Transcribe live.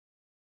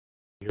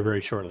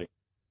very shortly.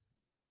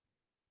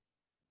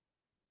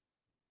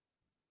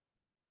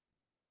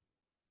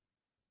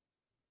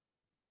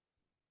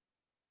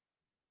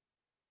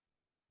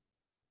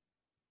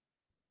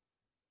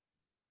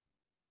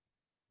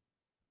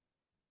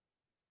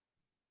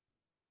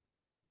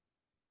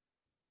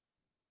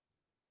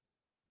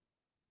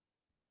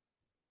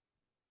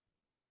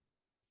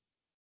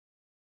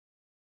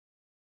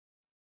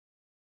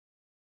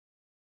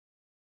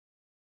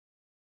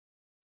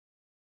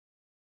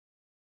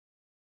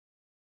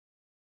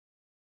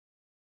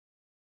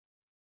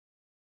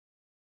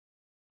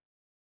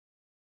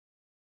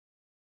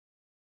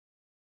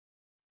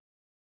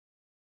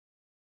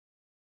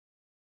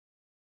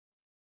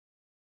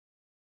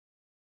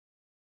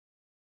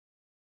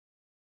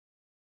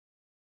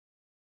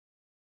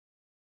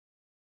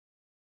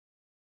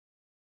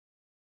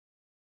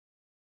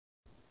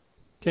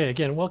 Okay,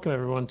 again, welcome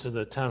everyone to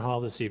the town hall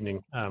this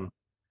evening.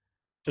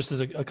 Just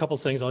as a couple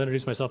things, I'll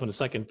introduce myself in a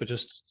second, but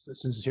just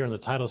since it's here on the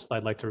title slide,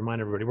 I'd like to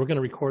remind everybody, we're going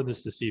to record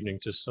this evening,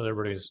 just so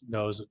everybody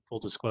knows, full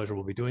disclosure,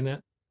 we'll be doing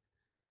that.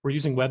 We're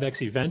using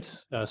WebEx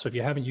Event, so if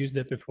you haven't used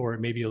it before, it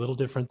may be a little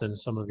different than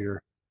some of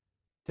your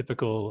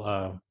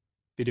typical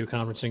video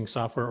conferencing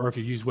software, or if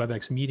you use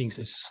WebEx Meetings,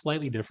 it's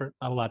slightly different,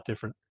 not a lot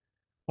different.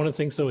 One of the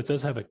things, though, it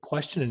does have a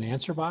question and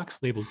answer box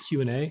labeled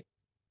Q&A.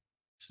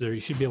 So there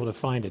you should be able to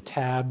find a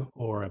tab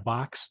or a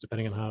box,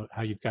 depending on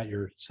how you've got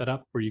your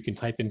setup, where you can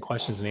type in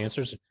questions and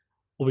answers.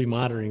 We'll be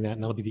monitoring that,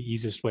 and that'll be the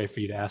easiest way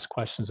for you to ask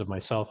questions of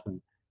myself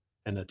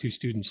and the two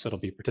students that'll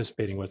be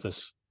participating with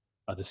us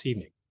this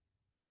evening.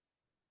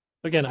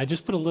 Again, I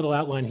just put a little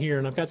outline here,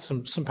 and I've got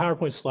some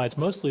PowerPoint slides,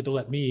 mostly to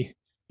let me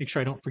make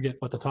sure I don't forget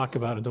what to talk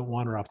about and don't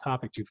wander off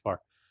topic too far.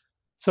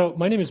 So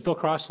my name is Bill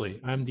Crossley.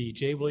 I'm the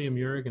J. William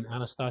Uhrig and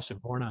Anastasia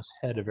Vournas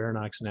head of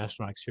Aeronautics and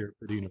Astronautics here at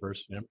Purdue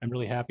University. I'm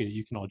really happy that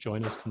you can all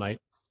join us tonight.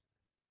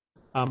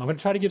 I'm going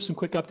to try to give some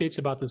quick updates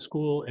about the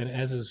school, and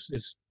as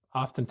is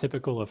often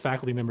typical of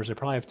faculty members, I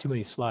probably have too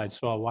many slides,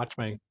 so I'll watch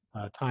my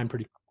time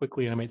pretty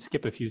quickly, and I might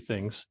skip a few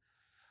things.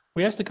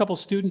 We asked a couple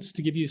students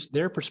to give you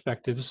their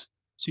perspectives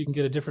so you can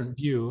get a different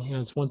view. You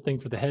know, it's one thing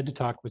for the head to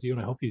talk with you,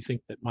 and I hope you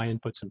think that my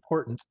input's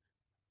important.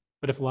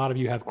 But if a lot of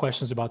you have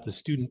questions about the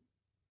student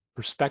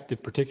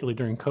perspective, particularly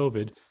during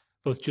COVID,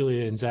 both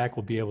Julia and Zach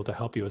will be able to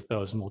help you with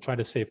those, and we'll try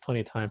to save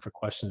plenty of time for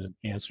questions and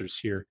answers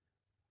here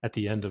at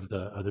the end of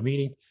the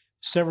meeting.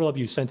 Several of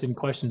you sent in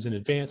questions in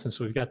advance, and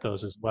so we've got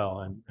those as well.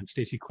 And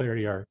Stacy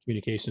Clarity, our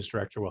communications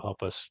director, will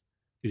help us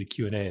do the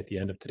Q&A at the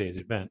end of today's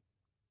event.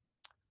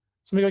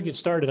 So maybe I'll get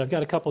started. I've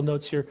got a couple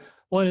notes here.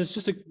 One is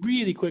just a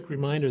really quick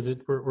reminder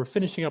that we're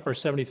finishing up our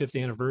 75th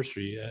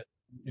anniversary.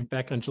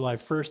 Back on July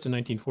 1st in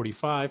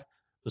 1945,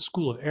 the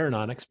School of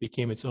Aeronautics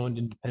became its own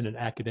independent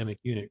academic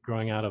unit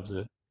growing out of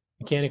the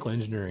mechanical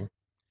engineering.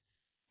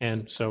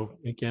 And so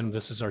again,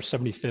 this is our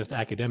 75th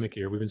academic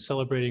year. We've been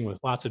celebrating with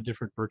lots of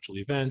different virtual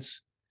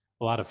events,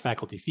 a lot of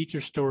faculty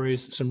feature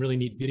stories, some really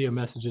neat video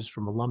messages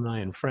from alumni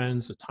and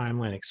friends, a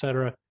timeline, et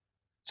cetera.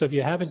 So if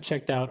you haven't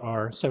checked out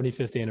our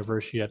 75th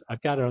anniversary yet,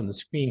 I've got it on the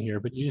screen here,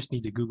 but you just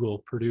need to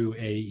Google Purdue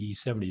AE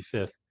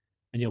 75th,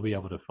 and you'll be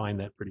able to find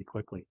that pretty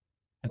quickly.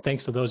 And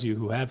thanks to those of you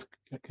who have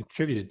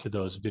contributed to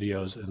those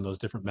videos and those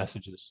different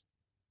messages.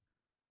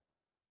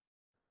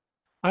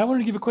 I wanted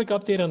to give a quick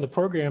update on the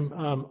program.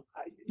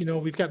 You know,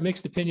 we've got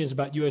mixed opinions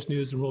about U.S.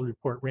 News and World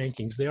Report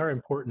rankings. They are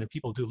important and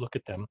people do look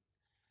at them.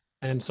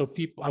 And so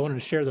I wanted to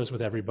share those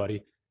with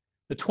everybody.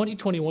 The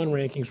 2021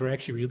 rankings were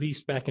actually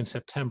released back in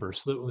September,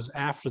 so it was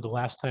after the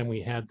last time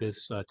we had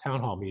this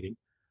town hall meeting.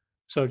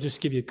 So just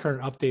to give you a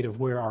current update of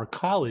where our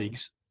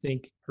colleagues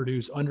think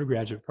Purdue's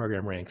undergraduate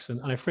program ranks. And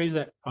I phrase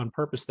that on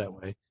purpose that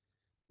way.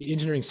 The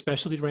engineering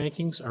specialty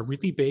rankings are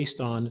really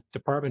based on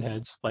department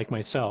heads like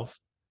myself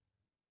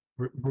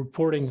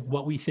reporting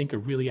what we think are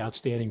really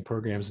outstanding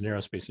programs in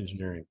aerospace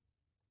engineering.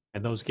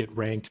 And those get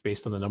ranked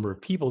based on the number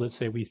of people that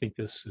say we think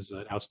this is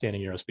an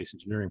outstanding aerospace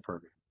engineering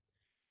program.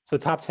 So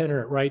the top 10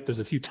 are at right. There's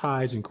a few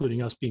ties,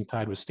 including us being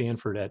tied with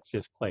Stanford at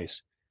 5th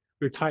place.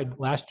 We were tied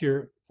last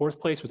year, 4th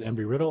place with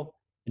Embry-Riddle,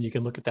 and you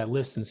can look at that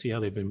list and see how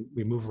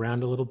we move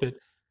around a little bit.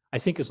 I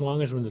think as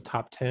long as we're in the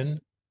top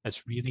 10,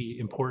 that's really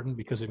important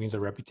because it means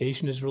our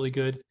reputation is really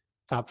good.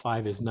 Top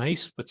 5 is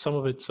nice, but some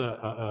of it's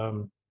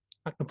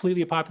not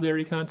completely a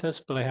popularity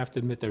contest, but I have to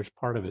admit there's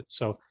part of it.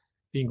 So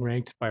being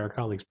ranked by our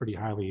colleagues pretty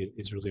highly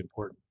is really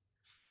important.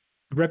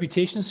 The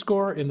reputation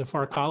score in the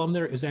far column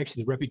there is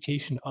actually the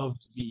reputation of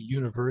the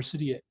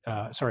university,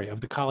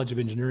 of the College of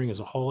Engineering as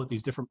a whole at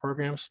these different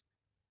programs.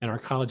 And our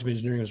College of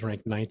Engineering was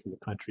ranked 9th in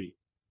the country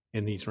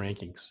in these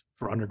rankings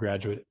for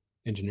undergraduate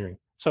engineering.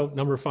 So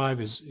number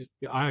 5 is,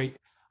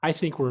 I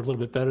think we're a little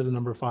bit better than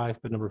number 5,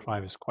 but number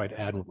 5 is quite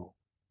admirable.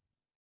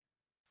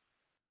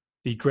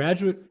 The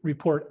graduate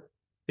report,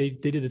 they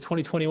did the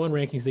 2021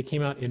 rankings, they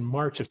came out in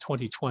March of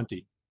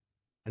 2020.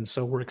 And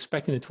so we're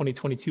expecting the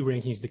 2022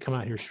 rankings to come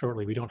out here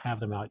shortly. We don't have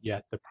them out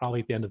yet. They're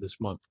probably at the end of this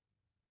month.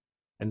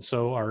 And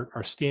so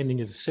our standing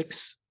is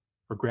 6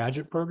 for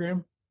graduate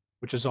program,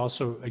 which is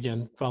also,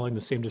 again, following the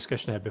same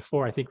discussion I had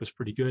before, I think was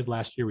pretty good.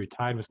 Last year we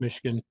tied with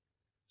Michigan.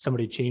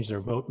 somebody changed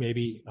their vote,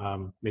 maybe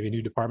maybe a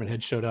new department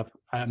head showed up.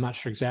 I'm not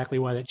sure exactly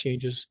why that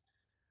changes,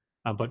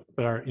 but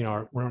our,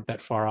 we're not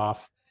that far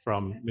off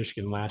from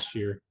Michigan last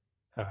year,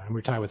 and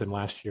we tied with them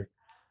last year.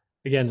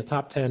 Again, the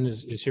top 10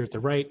 is here at the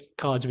right.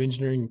 College of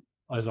Engineering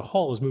as a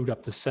whole has moved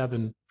up to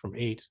 7 from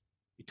 8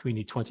 between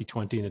the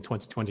 2020 and the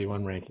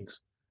 2021 rankings.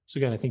 So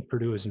again, I think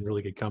Purdue is in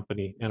really good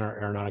company, and our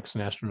Aeronautics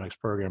and Astronautics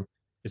program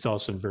is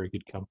also in very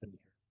good company.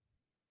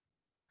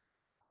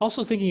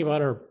 Also thinking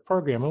about our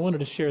program, I wanted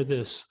to share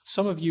this.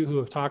 Some of you who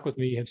have talked with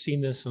me have seen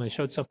this, and I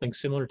showed something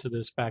similar to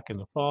this back in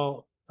the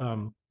fall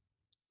town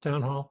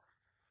hall.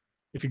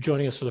 If you're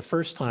joining us for the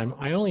first time,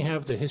 I only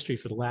have the history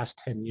for the last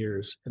 10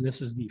 years, and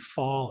this is the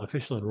fall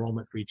official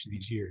enrollment for each of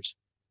these years.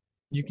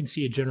 You can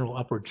see a general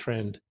upward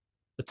trend.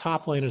 The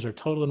top line is our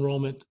total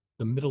enrollment,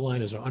 the middle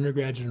line is our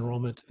undergraduate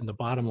enrollment, and the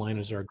bottom line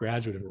is our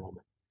graduate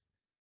enrollment.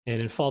 And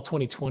in fall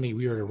 2020,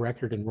 we were at a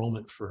record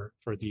enrollment for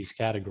these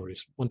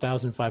categories.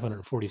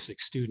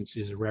 1,546 students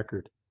is a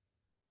record.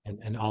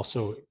 And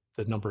also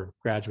the number of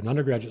graduate and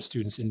undergraduate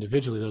students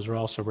individually, those are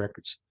also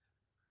records.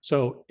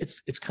 So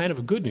it's kind of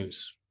a good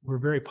news. We're a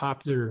very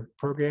popular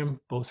program,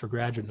 both for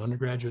graduate and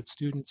undergraduate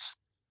students.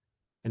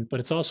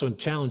 But it's also a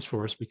challenge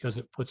for us because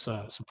it puts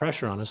some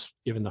pressure on us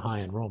given the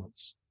high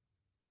enrollments.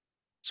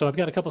 So I've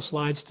got a couple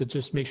slides to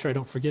just make sure I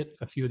don't forget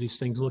a few of these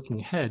things looking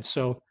ahead.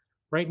 So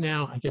right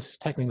now, I guess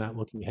technically not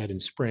looking ahead in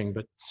spring,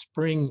 but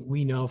spring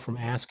we know from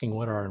asking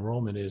what our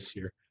enrollment is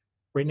here.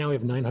 Right now we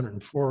have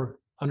 904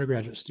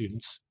 undergraduate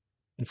students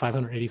and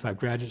 585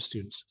 graduate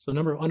students. So the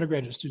number of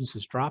undergraduate students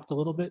has dropped a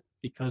little bit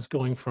because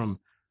going from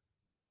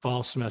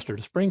fall semester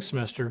to spring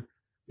semester,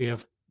 we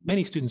have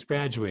many students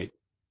graduate,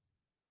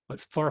 but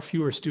far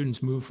fewer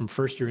students move from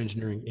first year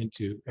engineering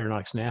into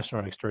aeronautics and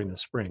astronautics during the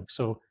spring.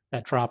 So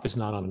that drop is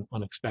not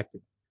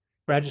unexpected.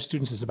 Graduate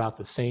students is about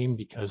the same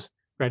because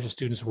graduate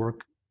students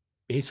work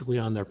basically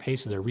on their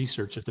pace of their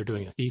research if they're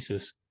doing a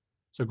thesis.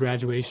 So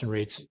graduation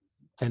rates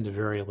tend to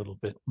vary a little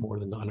bit more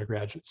than the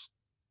undergraduates.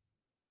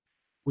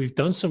 We've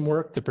done some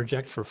work to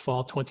project for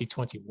fall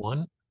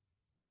 2021.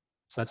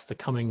 So that's the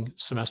coming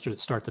semester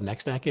that start the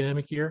next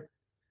academic year.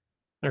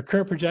 Our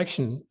current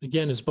projection,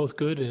 again, is both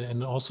good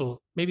and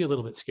also maybe a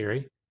little bit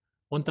scary.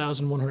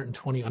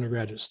 1,120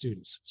 undergraduate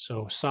students.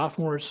 So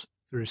sophomores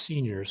through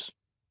seniors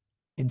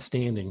in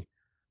standing.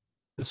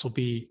 This will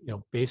be,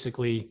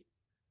 basically,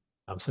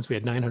 since we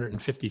had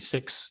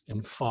 956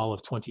 in fall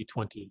of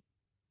 2020,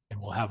 and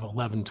we'll have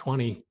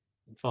 1120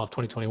 in fall of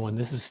 2021,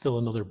 this is still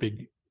another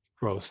big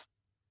growth.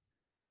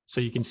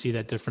 So you can see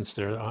that difference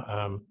there.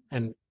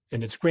 And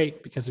it's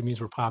great because it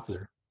means we're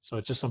popular. So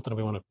it's just something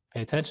we want to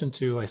pay attention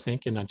to, I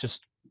think, and I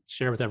just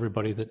share with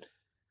everybody that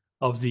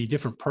of the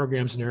different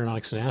programs in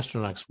aeronautics and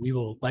astronautics, we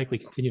will likely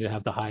continue to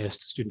have the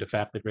highest student to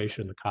faculty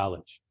ratio in the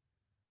college.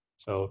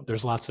 So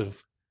there's lots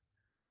of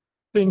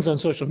things on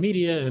social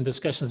media and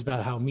discussions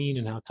about how mean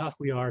and how tough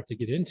we are to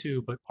get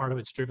into, but part of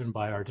it's driven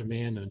by our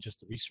demand and just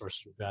the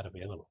resources we've got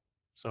available.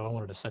 So I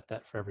wanted to set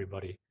that for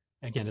everybody.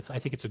 Again, I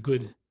think it's a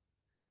good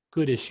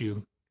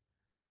issue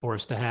for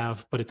us to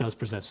have, but it does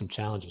present some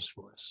challenges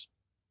for us.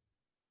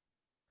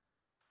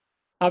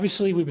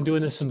 Obviously, we've been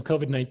doing this in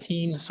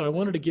COVID-19, so I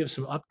wanted to give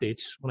some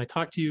updates. When I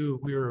talked to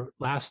you,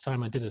 last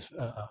time I did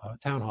a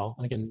town hall,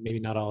 and again, maybe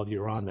not all of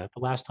you are on that,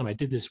 but last time I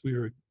did this, we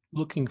were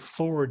looking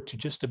forward to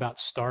just about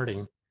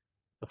starting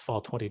the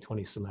fall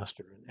 2020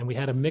 semester. And we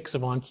had a mix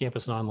of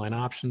on-campus and online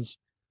options.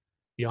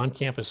 The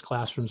on-campus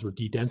classrooms were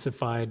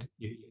de-densified.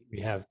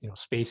 We have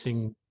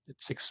spacing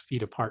at 6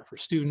 feet apart for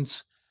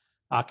students.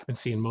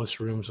 Occupancy in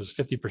most rooms was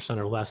 50%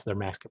 or less of their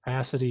max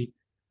capacity.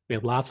 We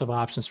had lots of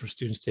options for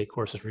students to take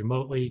courses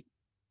remotely.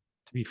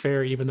 To be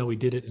fair, even though we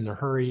did it in a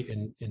hurry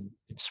in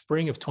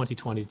spring of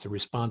 2020 to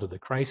respond to the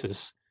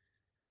crisis,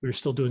 we were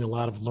still doing a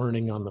lot of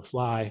learning on the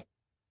fly.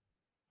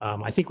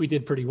 I think we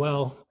did pretty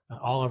well.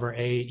 All of our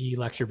AAE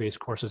lecture-based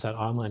courses had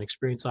online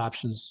experience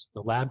options.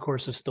 The lab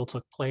courses still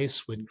took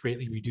place with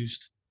greatly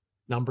reduced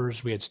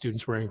numbers. We had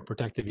students wearing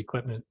protective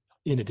equipment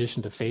in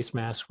addition to face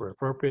masks where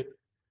appropriate,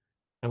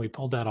 and we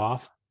pulled that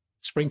off.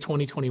 Spring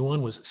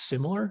 2021 was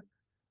similar,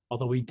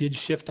 although we did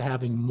shift to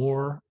having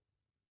more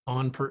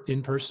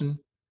in-person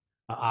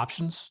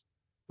options.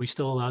 We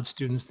still allowed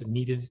students that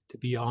needed to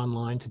be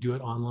online to do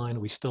it online.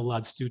 We still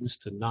allowed students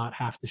to not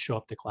have to show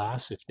up to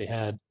class if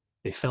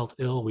they felt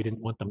ill. We didn't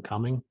want them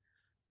coming.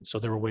 So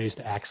there were ways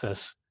to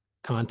access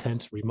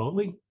content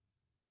remotely.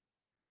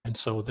 And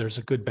so there's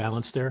a good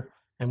balance there.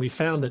 And we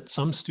found that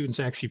some students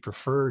actually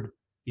preferred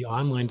the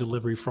online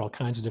delivery for all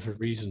kinds of different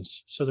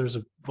reasons. So there's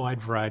a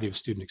wide variety of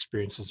student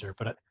experiences there.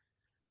 But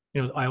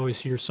I always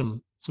hear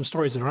some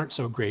stories that aren't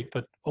so great,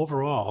 but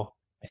overall,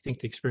 I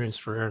think the experience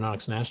for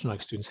aeronautics and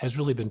astronautics students has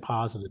really been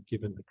positive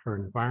given the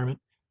current environment.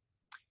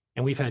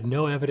 And we've had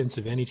no evidence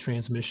of any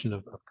transmission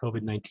of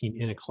COVID-19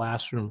 in a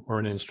classroom or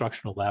in an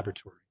instructional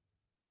laboratory.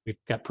 We've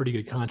got pretty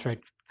good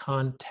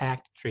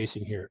contact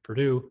tracing here at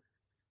Purdue.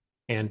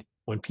 And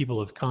when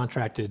people have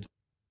contracted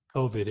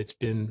COVID, it's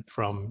been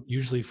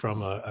usually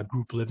from a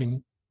group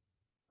living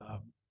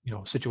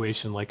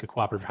situation like a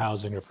cooperative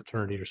housing or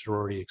fraternity or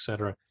sorority, et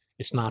cetera.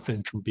 It's not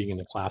been from being in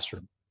the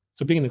classroom.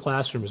 So being in the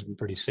classroom has been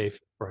pretty safe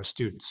for our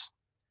students.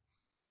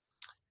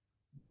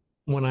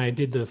 When I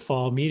did the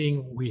fall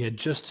meeting, we had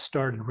just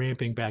started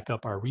ramping back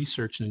up our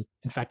research. And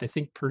in fact, I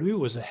think Purdue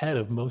was ahead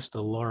of most of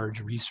the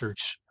large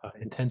research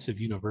intensive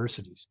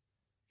universities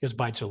because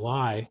by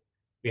July,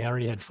 we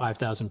already had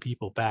 5,000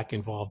 people back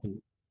involved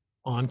in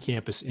on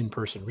campus in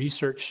person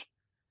research.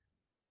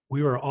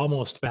 We were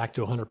almost back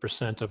to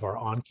 100% of our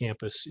on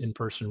campus in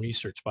person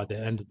research by the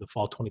end of the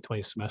fall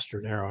 2020 semester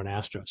in Aero and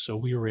Astro. So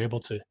we were able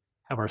to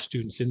have our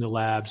students in the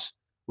labs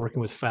working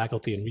with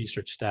faculty and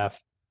research staff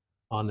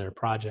on their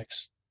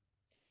projects.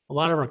 A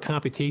lot of our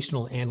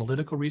computational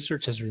analytical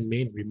research has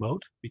remained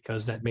remote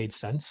because that made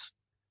sense.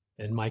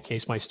 In my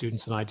case, my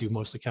students and I do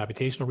mostly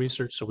computational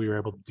research, so we were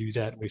able to do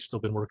that. We've still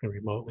been working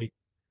remotely.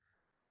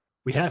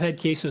 We have had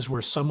cases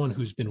where someone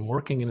who's been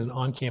working in an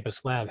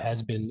on-campus lab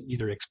has been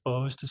either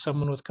exposed to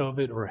someone with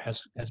COVID or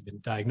has been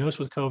diagnosed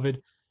with COVID.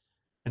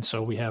 And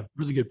so we have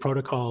really good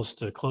protocols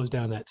to close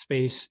down that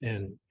space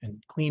and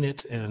clean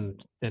it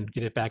and then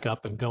get it back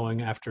up and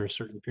going after a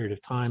certain period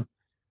of time.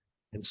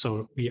 And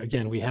so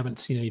we haven't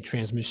seen any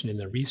transmission in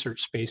the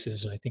research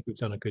spaces, and I think we've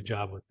done a good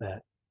job with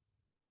that.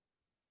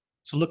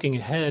 So looking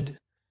ahead,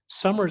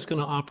 summer is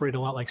going to operate a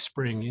lot like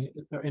spring.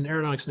 In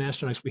aeronautics and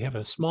astronautics, we have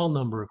a small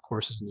number of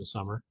courses in the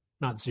summer,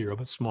 not zero,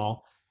 but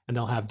small, and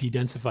they'll have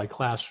de-densified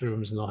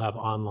classrooms and they'll have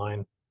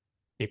online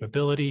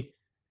capability.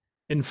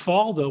 In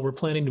fall, though, we're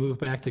planning to move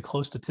back to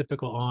close to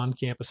typical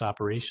on-campus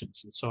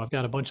operations. And so I've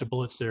got a bunch of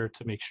bullets there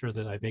to make sure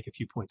that I make a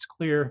few points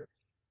clear.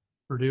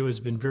 Purdue has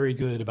been very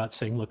good about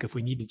saying, look, if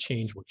we need to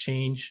change, we'll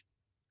change.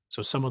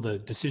 So some of the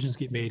decisions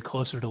get made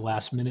closer to the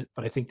last minute,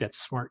 but I think that's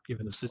smart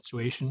given the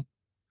situation.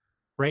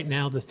 Right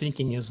now, the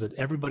thinking is that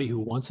everybody who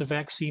wants a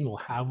vaccine will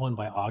have one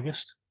by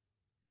August.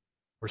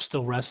 We're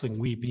still wrestling,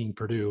 we being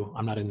Purdue,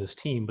 I'm not in this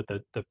team, but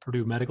the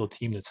Purdue medical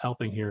team that's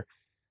helping here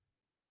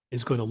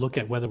is going to look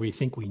at whether we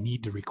think we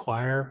need to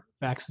require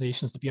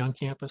vaccinations to be on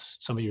campus.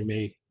 Some of you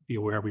may be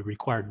aware we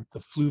required the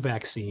flu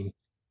vaccine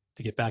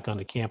to get back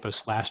onto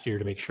campus last year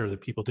to make sure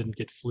that people didn't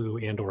get flu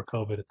and or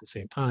COVID at the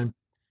same time.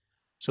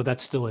 So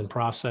that's still in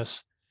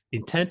process. The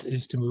intent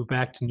is to move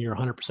back to near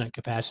 100%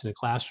 capacity in the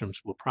classrooms.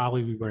 We'll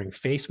probably be wearing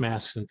face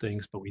masks and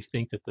things, but we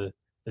think that the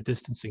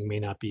distancing may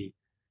not be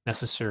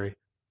necessary.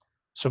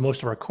 So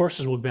most of our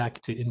courses will be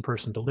back to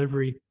in-person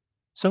delivery.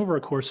 Some of our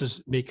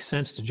courses make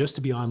sense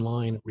to be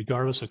online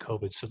regardless of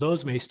COVID. So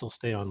those may still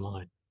stay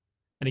online.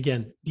 And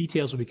again,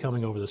 details will be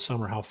coming over the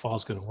summer how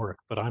fall's going to work.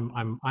 But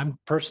I'm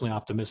personally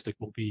optimistic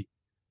we'll be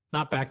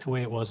not back to the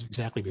way it was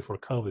exactly before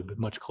COVID, but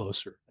much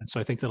closer. And so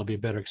I think that'll be a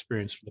better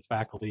experience for the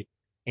faculty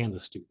and the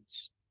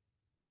students.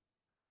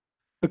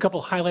 A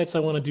couple highlights I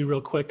want to do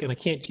real quick, and I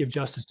can't give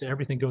justice to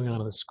everything going on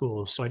in the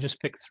schools. So I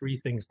just picked three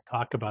things to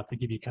talk about to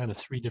give you kind of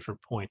three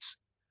different points.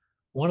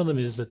 One of them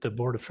is that the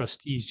Board of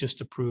Trustees just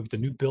approved a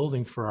new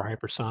building for our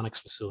hypersonics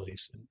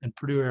facilities. And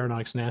Purdue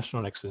Aeronautics and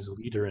Astronautics is a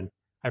leader in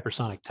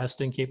hypersonic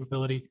testing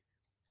capability.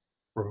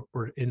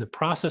 We're in the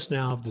process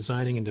now of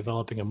designing and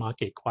developing a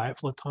Mach 8 quiet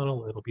flow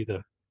tunnel. It'll be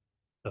the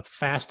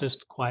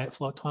fastest quiet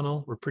flow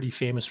tunnel. We're pretty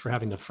famous for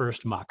having the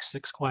first Mach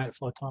 6 quiet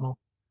flow tunnel.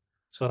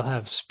 So it'll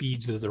have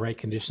speeds of the right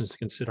conditions to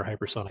consider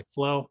hypersonic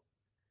flow.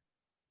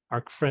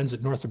 Our friends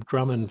at Northrop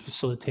Grumman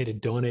facilitated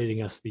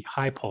donating us the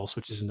high pulse,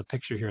 which is in the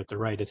picture here at the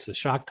right. It's a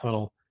shock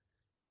tunnel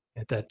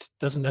that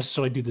doesn't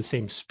necessarily do the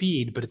same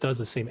speed, but it does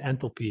the same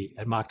enthalpy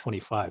at Mach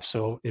 25.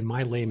 So in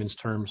my layman's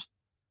terms,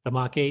 the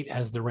Mach 8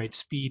 has the right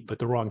speed, but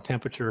the wrong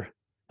temperature.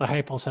 The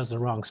high pulse has the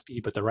wrong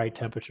speed, but the right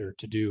temperature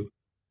to do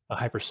a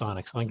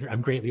hypersonics.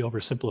 I'm greatly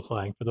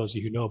oversimplifying for those of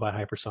you who know about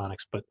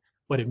hypersonics, but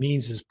what it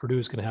means is Purdue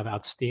is going to have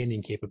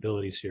outstanding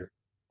capabilities here.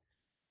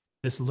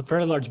 This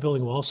very large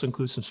building will also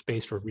include some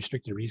space for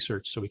restricted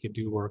research so we can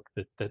do work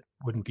that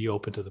wouldn't be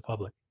open to the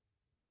public.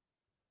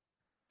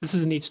 This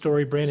is a neat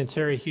story. Brandon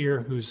Terry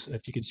here, who's,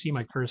 if you can see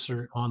my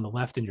cursor on the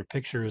left in your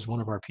picture, is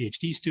one of our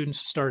PhD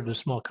students, started a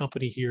small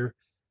company here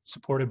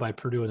supported by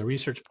Purdue and the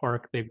Research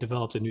Park. They've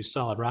developed a new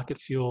solid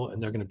rocket fuel,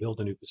 and they're going to build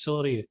a new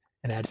facility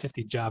and add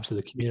 50 jobs to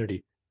the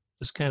community.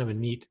 It's kind of a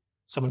neat,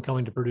 someone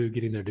coming to Purdue,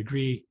 getting their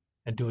degree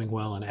and doing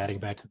well and adding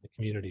back to the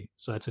community.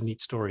 So that's a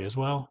neat story as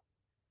well.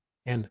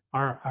 And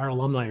our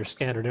alumni are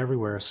scattered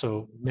everywhere.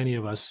 So many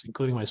of us,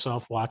 including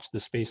myself, watched the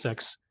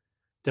SpaceX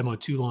Demo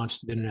 2 launch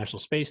to the International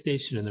Space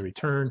Station and the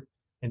return.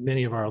 And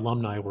many of our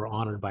alumni were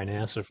honored by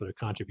NASA for their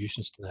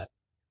contributions to that.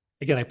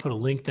 Again, I put a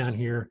link down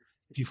here.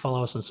 If you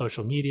follow us on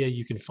social media,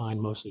 you can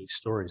find most of these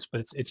stories.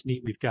 But it's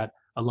neat. We've got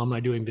alumni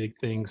doing big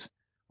things,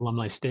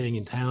 alumni staying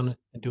in town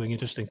and doing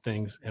interesting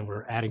things, and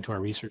we're adding to our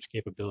research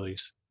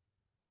capabilities.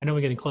 I know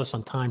we're getting close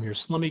on time here,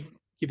 so let me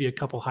give you a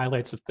couple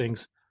highlights of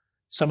things.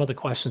 Some of the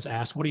questions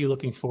asked, what are you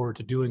looking forward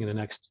to doing in the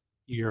next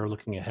year or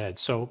looking ahead?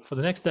 So for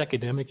the next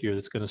academic year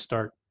that's going to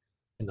start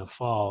in the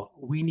fall,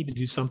 we need to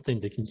do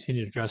something to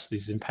continue to address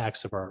these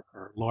impacts of our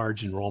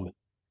large enrollment.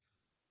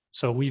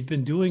 So we've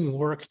been doing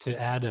work to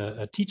add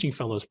a teaching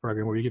fellows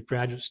program where you give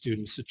graduate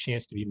students a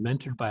chance to be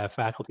mentored by a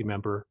faculty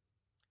member,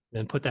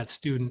 then put that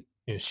student,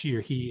 she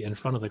or he, in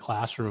front of the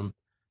classroom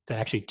to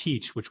actually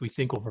teach, which we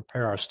think will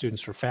prepare our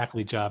students for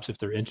faculty jobs if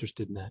they're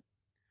interested in that.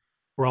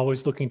 We're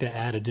always looking to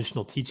add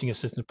additional teaching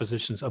assistant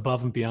positions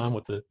above and beyond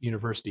what the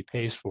university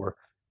pays for,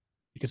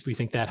 because we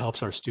think that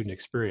helps our student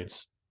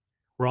experience.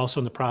 We're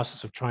also in the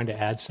process of trying to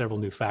add several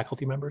new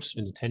faculty members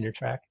in the tenure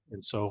track.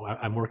 And so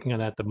I'm working on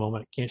that at the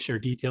moment. Can't share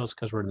details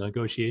because we're in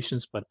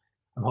negotiations, but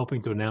I'm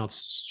hoping to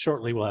announce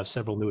shortly we'll have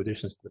several new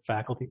additions to the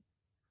faculty.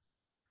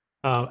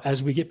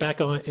 As we get back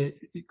on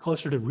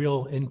closer to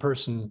real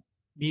in-person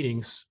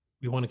meetings,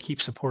 we want to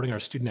keep supporting our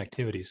student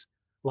activities.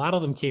 A lot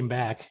of them came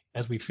back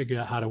as we figured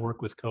out how to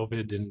work with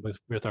COVID and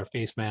with our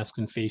face masks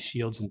and face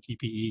shields and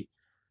PPE.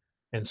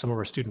 And some of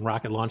our student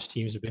rocket launch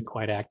teams have been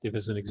quite active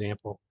as an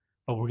example.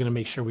 But we're going to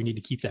make sure we need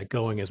to keep that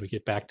going as we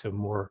get back to a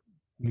more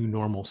new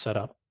normal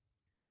setup.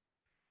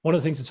 One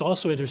of the things that's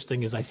also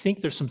interesting is I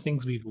think there's some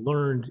things we've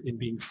learned in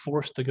being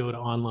forced to go to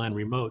online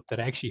remote that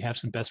actually have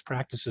some best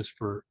practices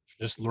for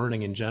just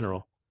learning in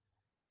general.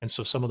 And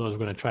so some of those we're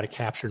going to try to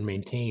capture and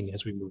maintain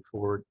as we move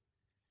forward.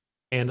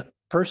 And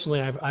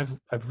personally, I've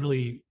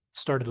really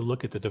started to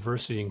look at the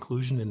diversity and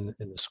inclusion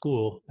in the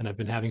school, and I've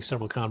been having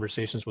several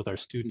conversations with our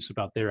students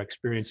about their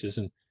experiences,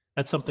 and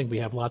that's something we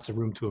have lots of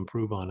room to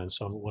improve on. And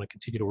so I want to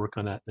continue to work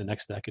on that in the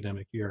next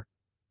academic year.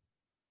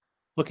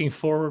 Looking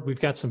forward, we've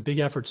got some big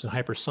efforts in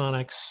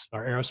hypersonics,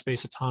 our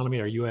aerospace autonomy,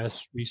 our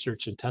U.S.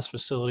 research and test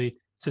facility,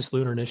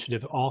 Cislunar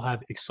initiative, all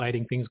have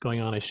exciting things going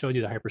on. I showed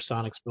you the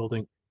hypersonics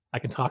building. I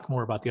can talk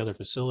more about the other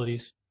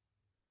facilities.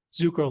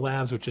 Zucro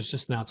Labs, which is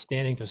just an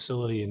outstanding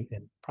facility and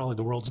probably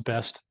the world's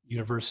best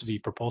university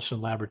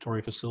propulsion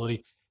laboratory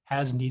facility,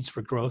 has needs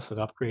for growth and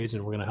upgrades,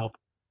 and we're going to help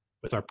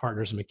with our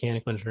partners in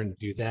mechanical engineering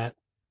to do that.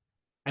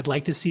 I'd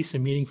like to see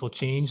some meaningful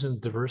change in the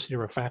diversity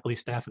of our faculty,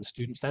 staff, and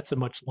students. That's a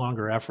much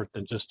longer effort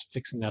than just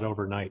fixing that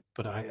overnight,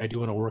 but I do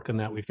want to work on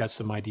that. We've got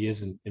some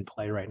ideas in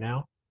play right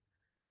now.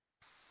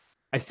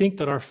 I think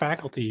that our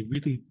faculty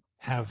really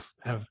have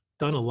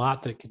done a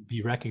lot that can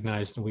be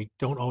recognized, and we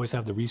don't always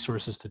have the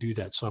resources to do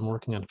that. So I'm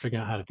working on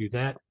figuring out how to do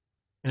that.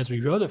 And as we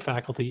grow the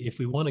faculty, if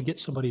we want to get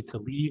somebody to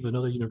leave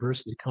another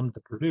university to come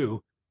to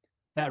Purdue,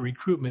 that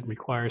recruitment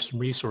requires some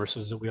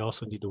resources that we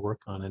also need to work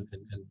on. And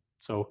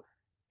so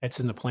that's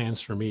in the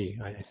plans for me.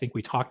 I think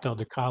we talk to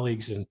other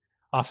colleagues, and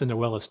often they're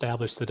well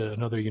established at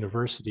another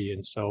university.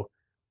 And so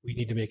we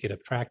need to make it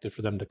attractive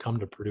for them to come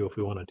to Purdue if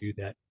we want to do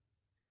that.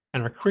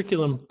 And our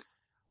curriculum,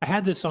 I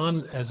had this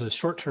on as a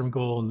short-term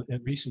goal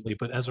recently,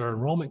 but as our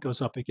enrollment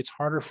goes up, it gets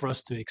harder for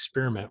us to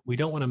experiment. We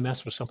don't want to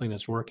mess with something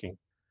that's working,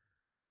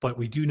 but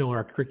we do know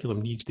our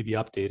curriculum needs to be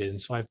updated.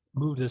 And so I've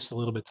moved this a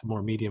little bit to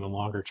more medium and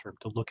longer term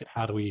to look at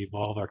how do we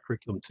evolve our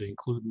curriculum to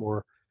include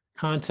more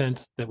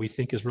content that we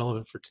think is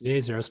relevant for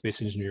today's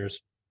aerospace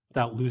engineers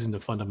without losing the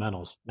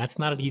fundamentals. That's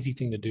not an easy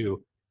thing to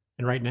do.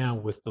 And right now,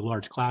 with the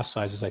large class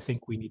sizes, I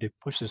think we need to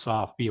push this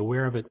off, be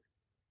aware of it,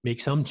 make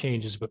some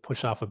changes, but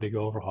push off a big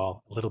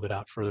overhaul a little bit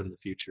out further in the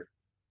future.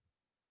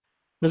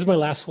 This is my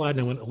last slide,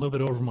 and I went a little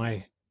bit over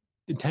my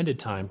intended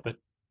time, but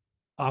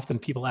often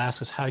people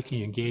ask us, how can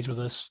you engage with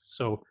us?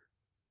 So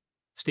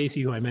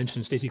Stacy, who I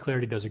mentioned, Stacy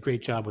Clarity, does a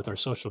great job with our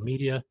social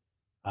media.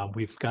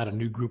 We've got a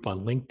new group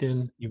on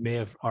LinkedIn. You may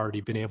have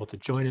already been able to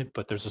join it,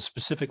 but there's a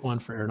specific one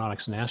for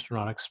Aeronautics and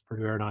Astronautics,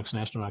 Purdue Aeronautics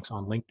and Astronautics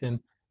on LinkedIn.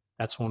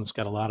 That's one that's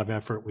got a lot of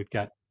effort. We've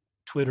got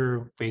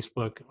Twitter,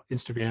 Facebook,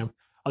 Instagram,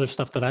 other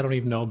stuff that I don't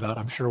even know about.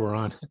 I'm sure we're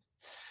on.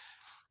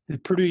 The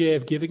Purdue Day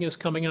of Giving is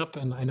coming up,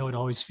 and I know it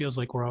always feels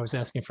like we're always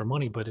asking for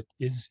money, but it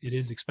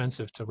is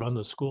expensive to run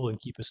the school and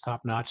keep us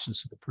top notch. And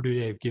so the Purdue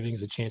Day of Giving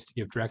is a chance to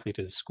give directly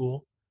to the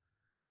school.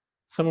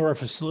 Some of our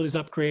facilities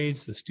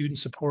upgrades, the student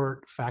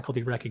support,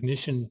 faculty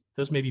recognition,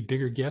 those may be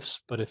bigger gifts,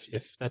 but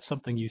if that's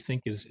something you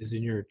think is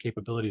in your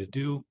capability to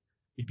do,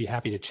 we'd be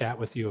happy to chat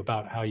with you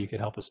about how you could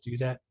help us do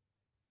that.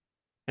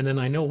 And then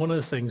I know one of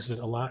the things that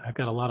I've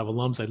got a lot of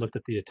alums, I looked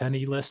at the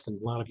attendee list, and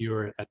a lot of you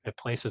are at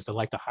places that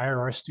like to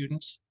hire our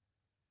students.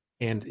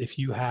 And if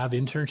you have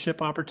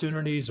internship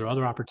opportunities or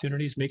other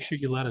opportunities, make sure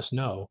you let us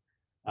know.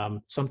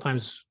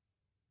 Sometimes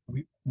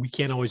we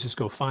can't always just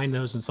go find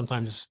those, and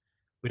sometimes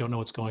we don't know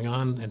what's going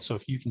on. And so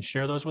if you can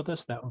share those with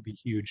us, that would be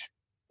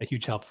a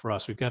huge help for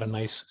us. We've got a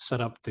nice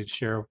setup to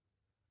share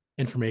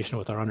information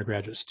with our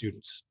undergraduate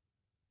students.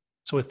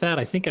 So with that,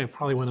 I think I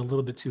probably went a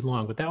little bit too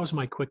long, but that was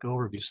my quick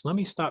overview. So let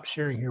me stop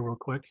sharing here real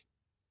quick.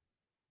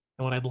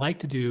 And what I'd like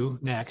to do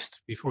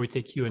next, before we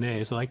take Q&A,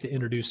 is I'd like to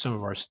introduce some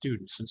of our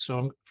students. And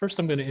so first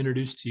I'm going to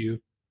introduce to you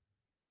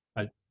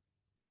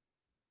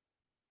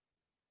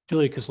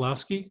Julia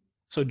Kozlowski.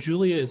 So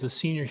Julia is a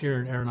senior here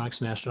in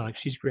Aeronautics and Astronautics.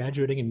 She's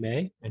graduating in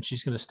May, and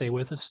she's going to stay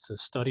with us to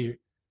study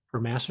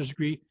her master's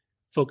degree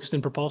focused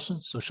in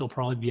propulsion. So she'll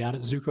probably be out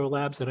at Zucro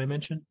Labs that I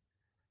mentioned.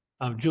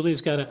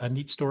 Julia's got a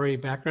neat story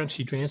background.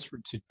 She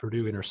transferred to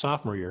Purdue in her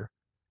sophomore year,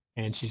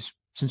 and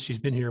since she's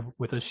been here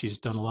with us, she's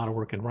done a lot of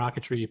work in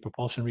rocketry,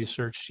 propulsion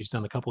research. She's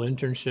done a couple of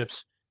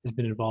internships, has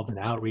been involved in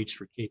outreach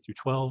for K through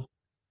 12.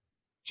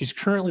 She's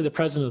currently the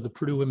president of the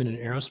Purdue Women in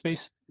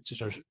Aerospace, which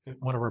is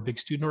one of our big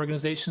student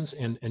organizations.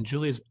 And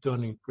Julia's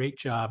done a great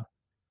job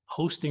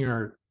hosting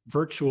our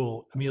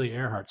virtual Amelia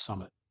Earhart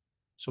Summit.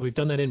 So we've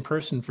done that in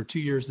person for 2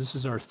 years. This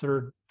is our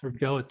third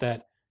go at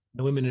that,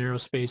 the Women in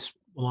Aerospace,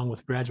 along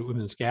with Graduate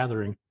Women's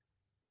Gathering.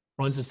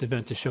 runs this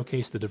event to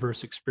showcase the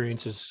diverse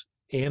experiences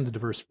and the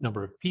diverse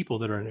number of people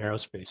that are in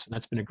aerospace. And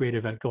that's been a great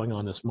event going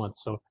on this month.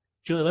 So,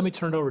 Julie, let me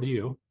turn it over to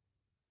you,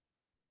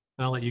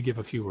 and I'll let you give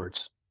a few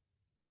words.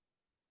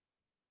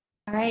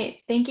 All right.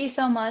 Thank you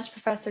so much,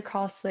 Professor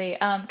Crossley.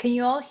 Can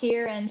you all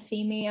hear and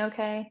see me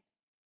okay?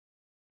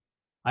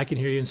 I can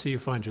hear you and see you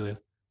fine, Julia.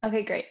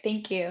 Okay, great.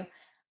 Thank you.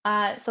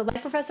 So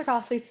like Professor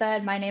Crossley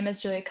said, my name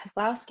is Julia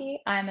Kozlowski.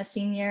 I'm a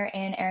senior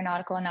in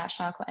aeronautical and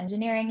astronautical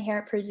engineering here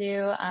at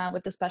Purdue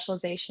with a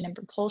specialization in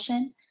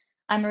propulsion.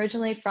 I'm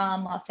originally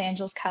from Los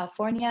Angeles,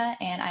 California,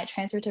 and I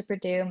transferred to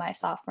Purdue my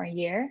sophomore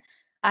year.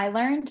 I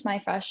learned my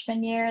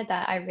freshman year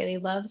that I really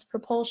loved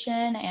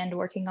propulsion and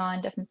working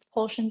on different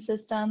propulsion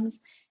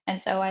systems. And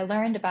so I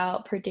learned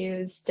about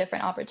Purdue's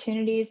different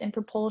opportunities in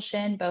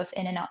propulsion, both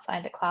in and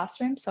outside the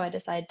classroom. So I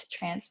decided to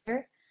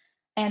transfer.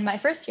 And my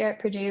first year at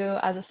Purdue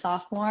as a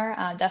sophomore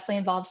definitely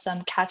involved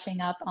some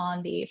catching up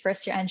on the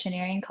first year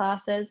engineering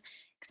classes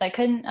because I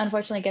couldn't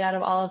unfortunately get out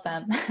of all of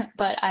them.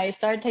 But I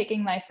started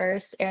taking my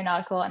first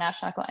aeronautical and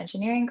astronautical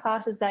engineering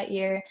classes that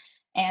year,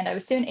 and I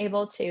was soon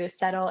able to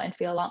settle and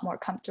feel a lot more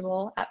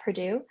comfortable at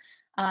Purdue.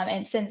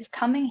 And since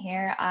coming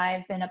here,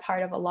 I've been a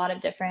part of a lot of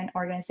different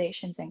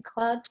organizations and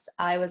clubs.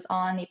 I was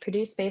on the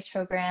Purdue Space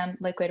Program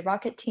Liquid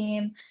Rocket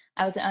Team.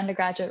 I was an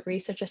undergraduate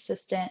research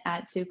assistant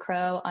at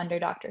Zucro under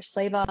Dr.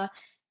 Slava,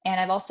 and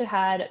I've also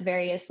had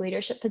various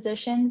leadership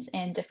positions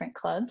in different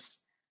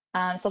clubs.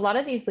 So a lot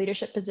of these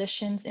leadership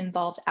positions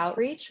involved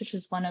outreach, which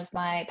was one of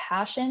my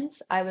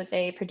passions. I was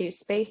a Purdue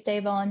Space Day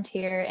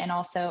volunteer and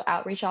also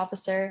outreach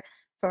officer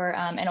for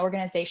an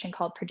organization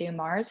called Purdue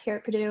Mars here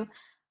at Purdue.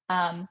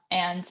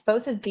 And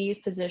both of these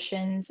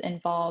positions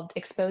involved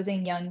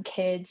exposing young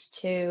kids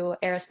to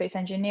aerospace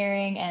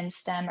engineering and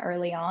STEM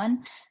early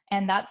on.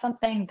 And that's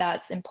something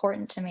that's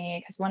important to me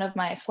because one of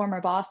my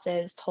former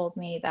bosses told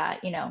me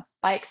that,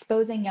 by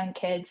exposing young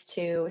kids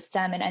to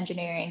STEM and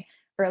engineering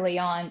early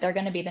on, they're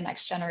going to be the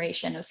next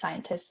generation of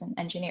scientists and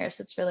engineers.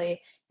 So it's really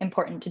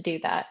important to do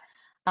that.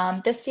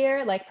 This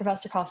year, like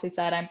Professor Crossley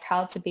said, I'm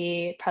proud to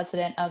be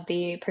president of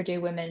the Purdue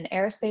Women in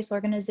Aerospace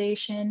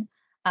organization.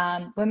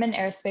 Women in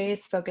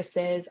Aerospace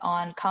focuses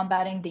on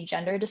combating the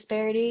gender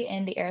disparity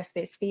in the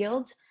aerospace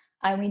field.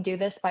 And we do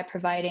this by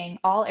providing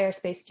all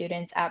aerospace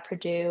students at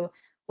Purdue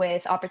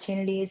with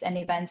opportunities and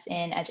events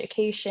in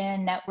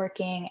education,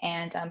 networking,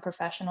 and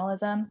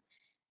professionalism.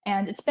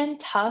 And it's been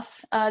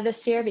tough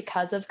this year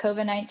because of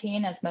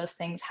COVID-19, as most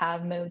things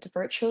have moved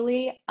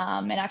virtually.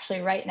 And actually,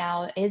 right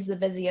now is the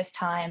busiest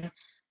time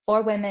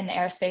for women in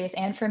aerospace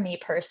and for me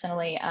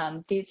personally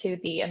due to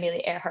the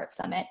Amelia Earhart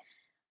Summit.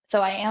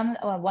 So I am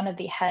one of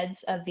the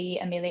heads of the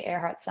Amelia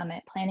Earhart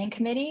Summit Planning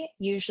Committee.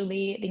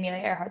 Usually the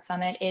Amelia Earhart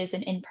Summit is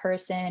an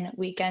in-person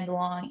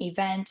weekend-long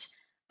event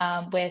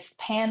with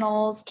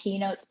panels,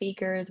 keynote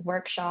speakers,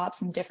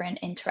 workshops, and different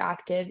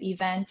interactive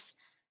events.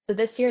 So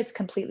this year it's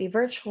completely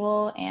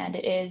virtual and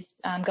it is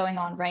going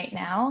on right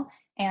now.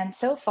 And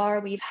so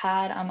far we've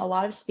had a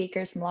lot of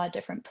speakers from a lot of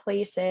different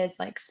places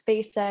like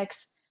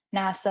SpaceX,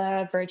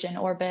 NASA, Virgin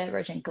Orbit,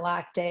 Virgin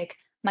Galactic,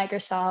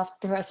 Microsoft.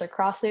 Professor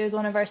Crossley was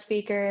one of our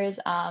speakers.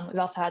 We've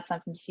also had some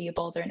from CU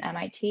Boulder and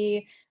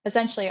MIT,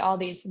 essentially all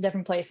these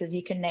different places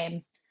you can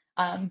name.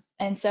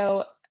 And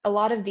so a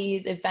lot of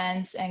these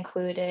events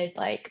included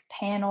like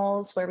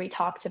panels where we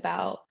talked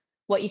about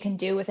what you can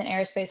do with an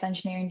aerospace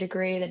engineering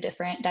degree, the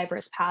different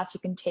diverse paths you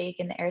can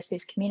take in the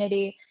aerospace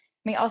community.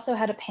 We also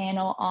had a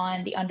panel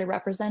on the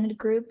underrepresented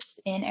groups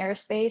in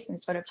aerospace and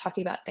sort of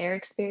talking about their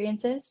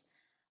experiences.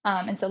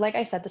 And so, like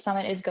I said, the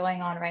summit is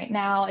going on right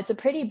now. It's a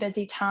pretty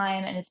busy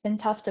time and it's been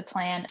tough to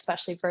plan,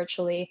 especially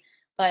virtually.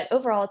 But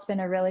overall, it's been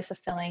a really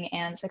fulfilling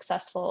and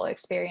successful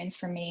experience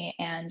for me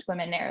and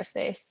women in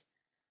aerospace.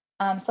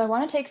 So I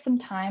want to take some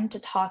time to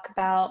talk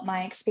about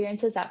my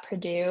experiences at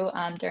Purdue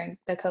during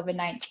the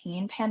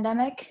COVID-19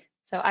 pandemic.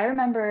 So I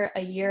remember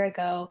a year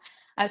ago,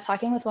 I was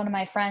talking with one of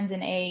my friends in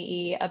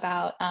AAE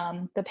about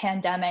the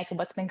pandemic and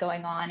what's been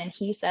going on, and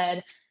he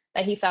said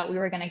that he thought we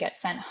were going to get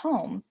sent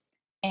home.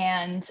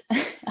 And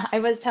I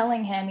was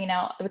telling him,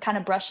 kind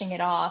of brushing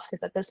it off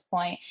because at this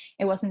point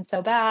it wasn't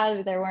so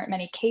bad. There weren't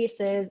many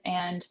cases.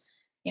 And,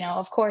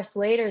 of course,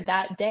 later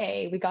that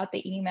day, we got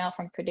the email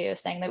from Purdue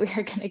saying that we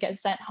were going to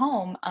get sent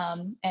home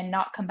and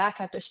not come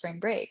back after spring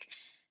break.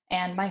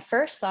 And my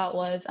first thought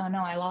was, oh no,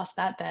 I lost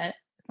that bet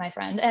with my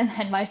friend. And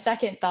then my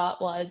second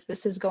thought was,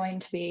 this is going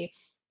to be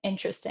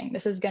interesting.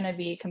 This is going to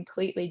be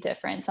completely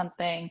different,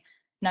 something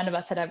none of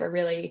us had ever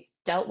really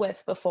dealt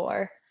with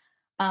before.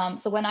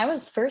 So when I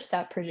was first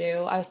at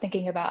Purdue, I was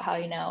thinking about how,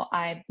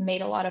 I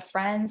made a lot of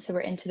friends who were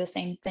into the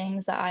same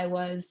things that I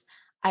was.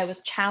 I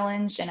was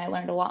challenged and I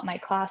learned a lot in my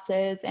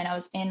classes and I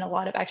was in a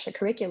lot of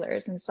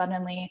extracurriculars and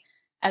suddenly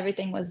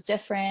everything was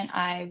different.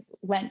 I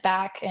went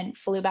back and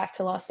flew back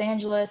to Los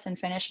Angeles and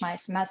finished my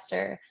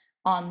semester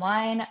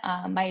online.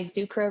 My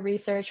Zucro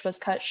research was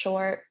cut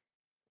short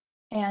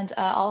and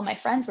all of my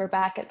friends were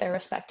back at their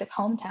respective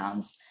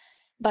hometowns.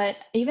 But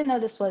even though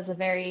this was a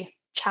very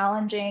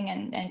challenging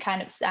and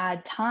kind of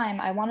sad time,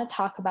 I want to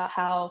talk about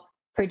how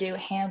Purdue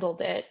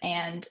handled it.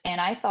 And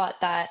I thought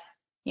that,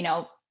 you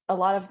know, a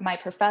lot of my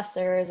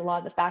professors, a lot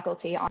of the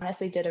faculty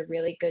honestly did a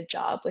really good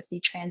job with the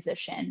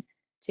transition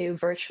to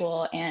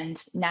virtual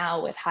and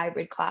now with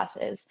hybrid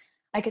classes.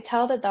 I could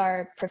tell that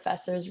our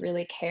professors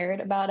really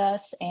cared about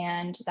us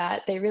and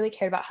that they really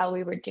cared about how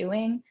we were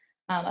doing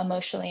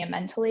emotionally and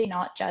mentally,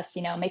 not just,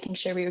 making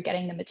sure we were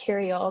getting the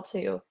material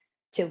to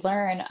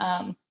learn,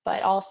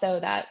 but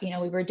also that,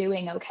 we were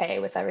doing okay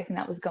with everything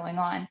that was going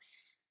on.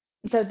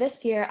 So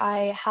this year,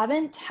 I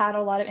haven't had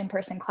a lot of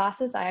in-person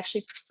classes. I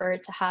actually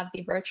preferred to have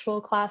the virtual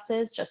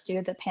classes just due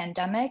to the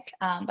pandemic.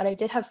 But I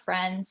did have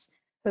friends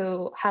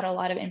who had a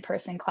lot of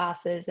in-person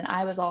classes, and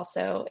I was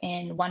also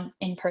in one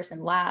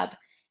in-person lab.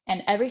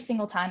 And every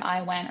single time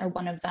I went or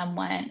one of them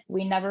went,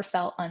 we never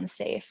felt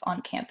unsafe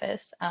on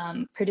campus.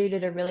 Purdue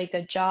did a really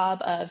good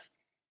job of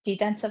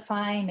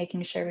de-densifying,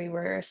 making sure we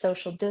were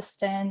social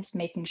distance,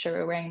 making sure we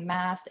were wearing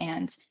masks,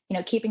 and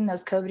keeping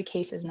those COVID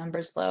cases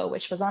numbers low,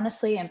 which was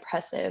honestly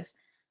impressive.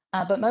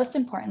 But most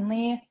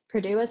importantly,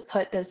 Purdue has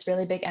put this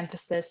really big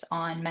emphasis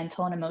on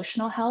mental and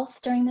emotional health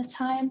during this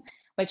time,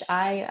 which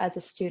I, as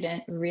a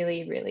student,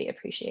 really, really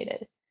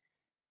appreciated.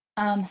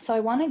 So I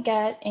want to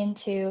get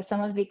into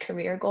some of the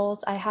career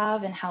goals I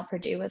have and how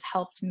Purdue has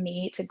helped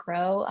me to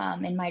grow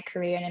in my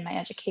career and in my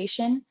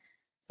education.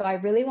 So I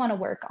really want to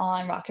work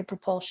on rocket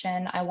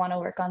propulsion. I want to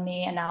work on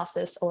the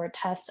analysis or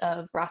tests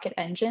of rocket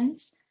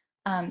engines.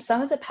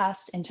 Some of the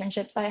past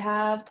internships I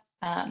have,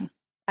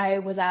 I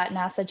was at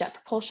NASA Jet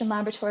Propulsion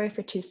Laboratory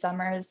for 2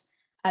 summers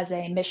as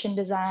a mission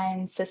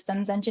design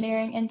systems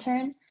engineering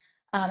intern.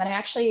 And I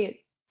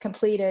actually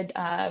completed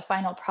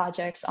final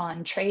projects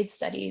on trade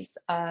studies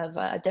of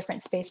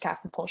different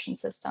spacecraft propulsion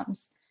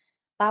systems.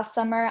 Last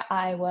summer,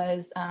 I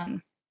was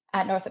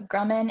at Northrop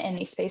Grumman in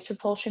the space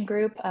propulsion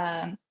group.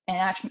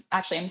 And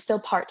actually, I'm still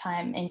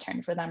part-time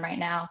intern for them right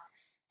now,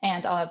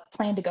 and I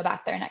plan to go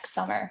back there next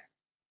summer.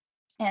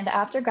 And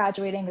after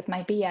graduating with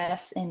my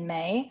BS in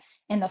May,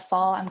 in the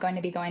fall, I'm going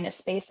to be going to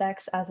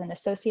SpaceX as an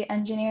associate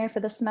engineer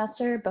for the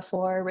semester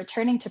before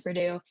returning to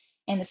Purdue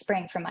in the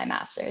spring for my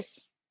master's.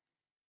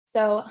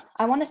 So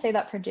I want to say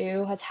that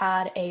Purdue has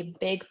had a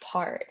big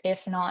part,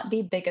 if not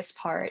the biggest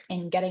part,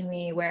 in getting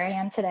me where I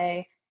am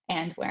today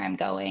and where I'm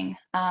going.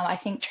 I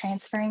think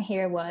transferring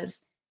here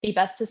was the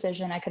best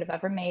decision I could have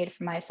ever made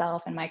for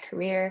myself and my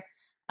career.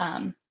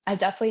 I've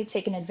definitely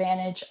taken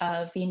advantage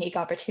of unique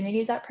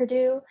opportunities at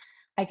Purdue.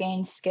 I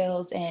gained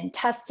skills in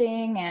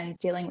testing and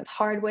dealing with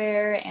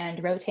hardware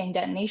and rotating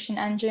detonation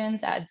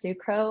engines at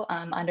Zucro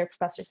under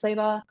Professor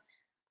Sleba.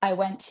 I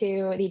went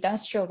to the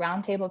Industrial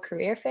Roundtable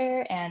Career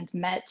Fair and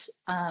met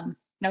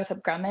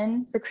Northrop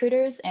Grumman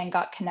recruiters and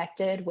got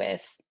connected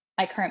with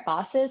my current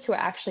bosses who are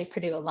actually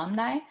Purdue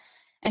alumni.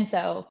 And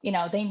so,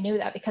 they knew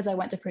that because I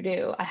went to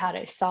Purdue, I had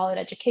a solid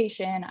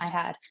education, I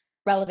had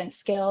relevant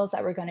skills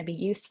that were going to be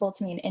useful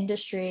to me in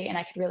industry, and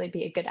I could really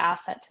be a good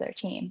asset to their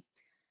team.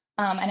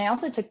 And I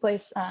also took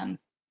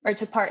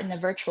part in a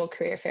virtual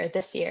career fair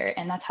this year,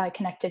 and that's how I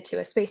connected to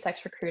a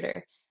SpaceX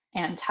recruiter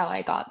and how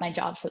I got my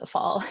job for the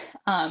fall.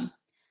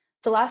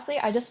 So lastly,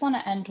 I just want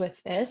to end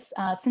with this.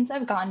 Since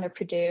I've gotten to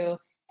Purdue,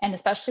 and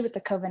especially with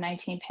the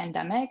COVID-19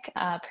 pandemic,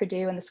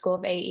 Purdue and the School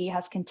of AE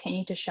has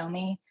continued to show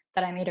me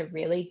that I made a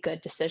really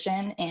good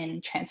decision in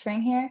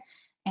transferring here.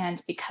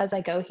 And because I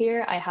go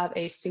here, I have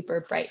a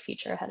super bright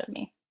future ahead of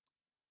me.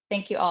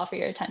 Thank you all for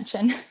your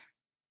attention.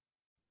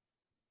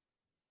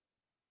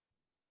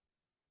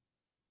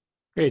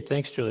 Great,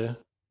 thanks, Julia.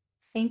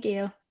 Thank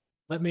you.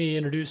 Let me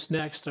introduce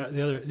next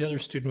the other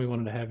student we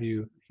wanted to have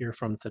you hear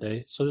from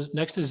today. So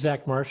next is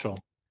Zach Marshall.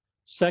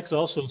 Zach's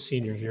also a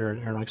senior here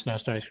at Aeronautics and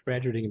Astronautics,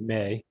 graduating in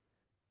May.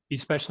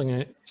 He's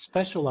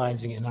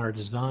specializing in our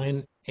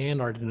design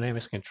and our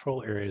dynamics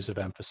control areas of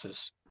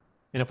emphasis.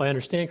 And if I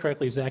understand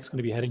correctly, Zach's going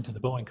to be heading to the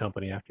Boeing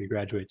company after he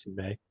graduates in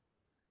May.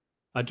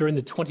 During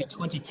the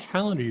 2020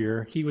 calendar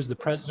year, he was the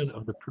president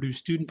of the Purdue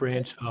student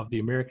branch of the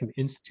American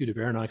Institute of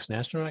Aeronautics and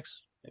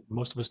Astronautics.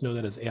 Most of us know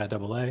that as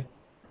AIAA.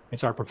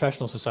 It's our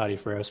professional society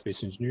for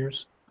aerospace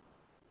engineers.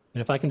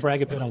 And if I can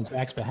brag a bit on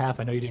Zach's behalf,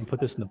 I know you didn't put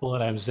this in the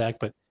bullet items, Zach,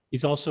 but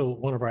he's also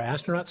one of our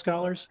astronaut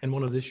scholars and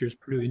one of this year's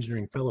Purdue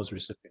Engineering Fellows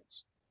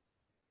recipients.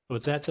 So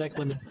with that, Zach,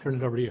 let me turn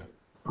it over to you.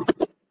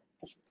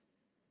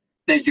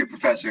 Thank you,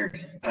 Professor.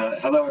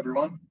 Hello,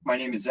 everyone. My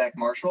name is Zach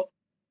Marshall.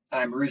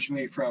 I'm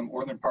originally from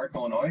Orland Park,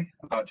 Illinois,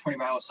 about 20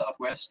 miles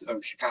southwest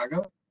of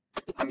Chicago.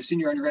 I'm a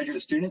senior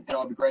undergraduate student, and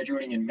I'll be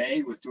graduating in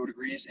May with dual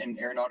degrees in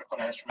aeronautical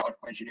and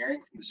astronautical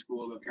engineering from the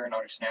School of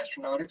Aeronautics and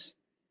Astronautics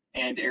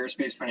and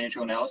aerospace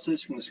financial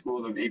analysis from the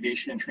School of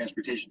Aviation and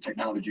Transportation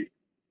Technology.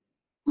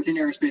 Within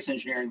aerospace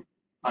engineering,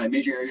 my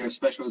major area of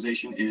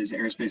specialization is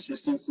aerospace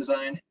systems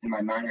design, and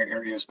my minor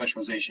area of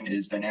specialization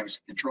is dynamics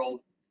and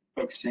control,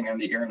 focusing on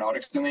the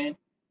aeronautics domain.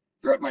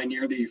 Throughout my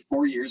nearly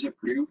 4 years at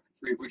Purdue,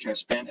 3 of which I've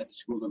spent at the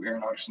School of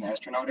Aeronautics and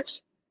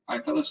Astronautics, my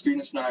fellow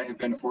students and I have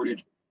been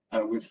afforded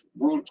with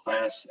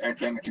world-class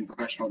academic and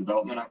professional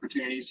development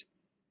opportunities.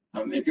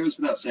 It goes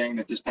without saying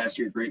that this past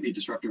year greatly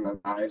disrupted our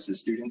lives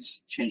as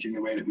students, changing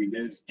the way that we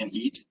live and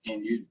eat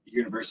in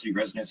university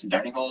residence and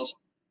dining halls,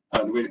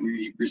 the way that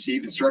we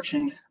receive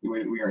instruction, the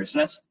way that we are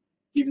assessed,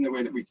 even the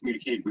way that we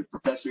communicate with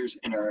professors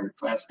and our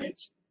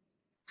classmates.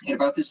 And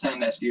about this time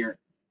last year,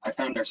 I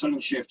found our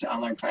sudden shift to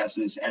online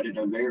classes added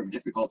a layer of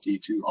difficulty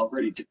to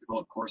already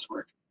difficult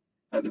coursework.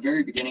 The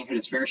very beginning had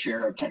its fair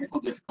share of technical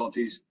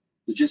difficulties,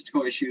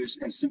 logistical issues,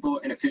 and simple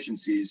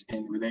inefficiencies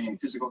in relaying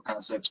physical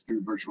concepts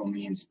through virtual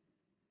means.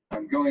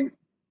 Going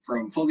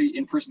from fully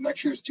in-person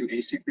lectures to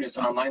asynchronous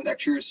online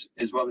lectures,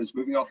 as well as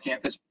moving off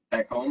campus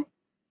back home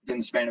within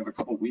the span of a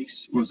couple of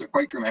weeks, was a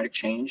quite dramatic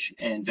change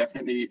and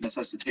definitely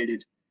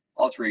necessitated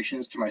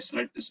alterations to my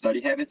study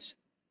habits.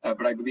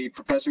 But I believe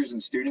professors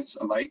and students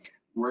alike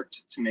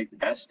worked to make the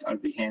best out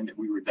of the hand that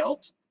we were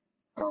dealt.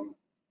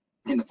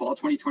 In the fall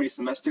 2020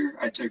 semester,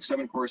 I took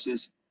 7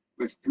 courses,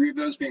 with 3 of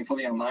those being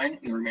fully online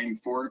and the remaining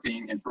 4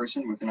 being in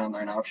person with an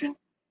online option.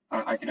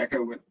 I can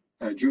echo what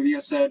Julia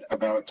said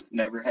about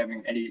never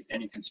having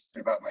any concern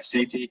about my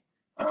safety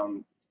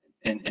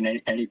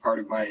in any part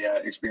of my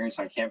experience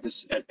on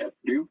campus at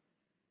Purdue.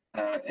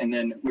 And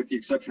then with the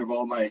exception of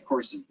all my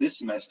courses this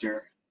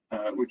semester,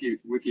 with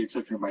the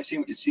exception of my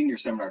senior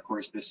seminar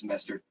course this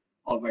semester,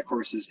 all of my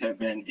courses have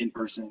been in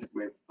person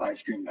with live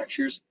stream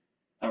lectures.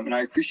 And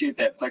I appreciate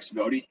that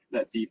flexibility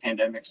that the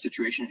pandemic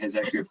situation has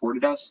actually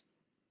afforded us,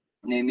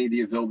 namely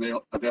the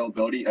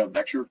availability of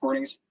lecture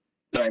recordings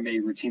that I may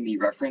routinely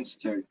reference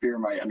to clear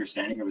my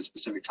understanding of a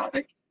specific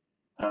topic.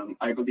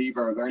 I believe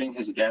our learning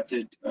has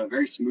adapted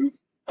very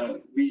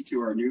smoothly to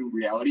our new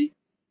reality,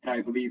 and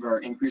I believe our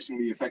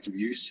increasingly effective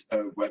use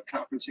of web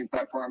conferencing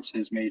platforms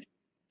has made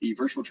the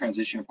virtual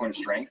transition a point of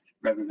strength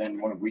rather than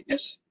one of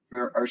weakness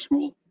for our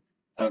school.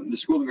 The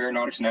School of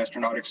Aeronautics and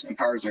Astronautics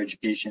empowers our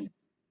education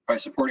by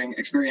supporting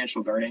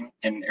experiential learning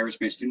in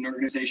aerospace student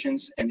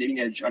organizations and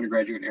leading-edge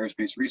undergraduate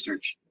aerospace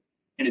research,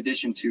 in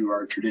addition to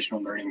our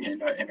traditional learning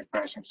in a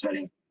classroom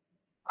setting.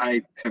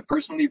 I have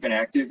personally been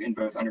active in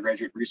both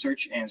undergraduate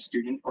research and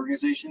student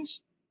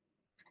organizations.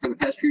 For the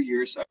past few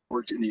years, I've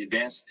worked in the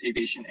Advanced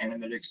Aviation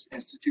Analytics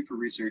Institute for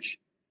Research,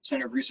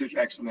 Center of Research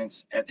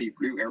Excellence at the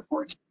Purdue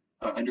Airport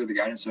under the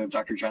guidance of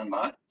Dr. John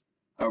Mott,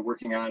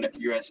 working on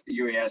UAS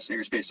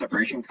airspace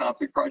separation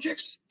conflict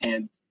projects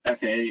and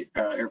FAA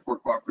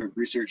Airport Cooperative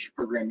Research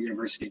Program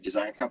University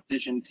Design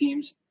Competition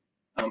teams.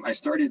 I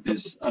started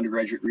this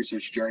undergraduate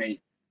research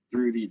journey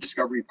through the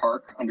Discovery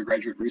Park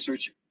undergraduate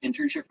research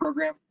internship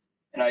program.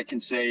 And I can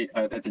say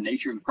that the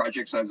nature of the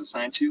projects I was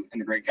assigned to and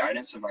the great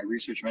guidance of my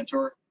research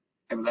mentor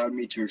have allowed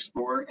me to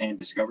explore and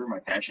discover my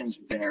passions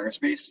within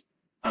aerospace.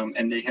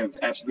 And they have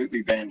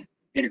absolutely been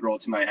integral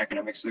to my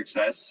academic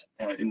success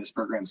in this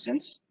program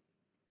since.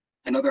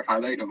 Another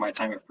highlight of my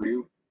time at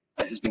Purdue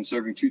has been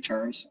serving 2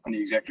 terms on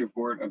the executive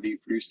board of the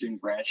Purdue student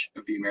branch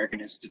of the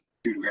American Institute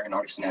of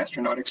Aeronautics and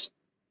Astronautics,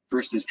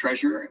 first as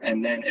treasurer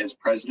and then as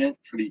president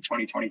for the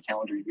 2020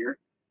 calendar year.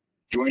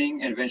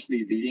 Joining and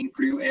eventually leading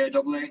Purdue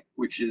AIAA,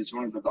 which is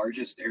one of the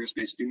largest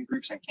aerospace student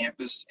groups on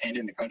campus and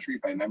in the country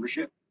by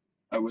membership,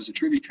 was a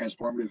truly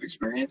transformative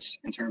experience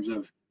in terms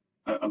of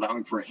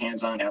allowing for a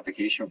hands-on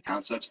application of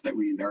concepts that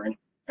we learn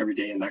every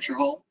day in lecture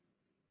hall.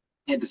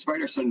 And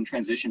despite our sudden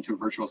transition to a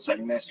virtual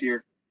setting last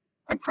year,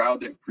 I'm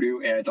proud that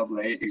Purdue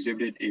AIAA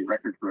exhibited a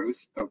record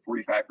growth of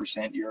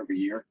 45% year over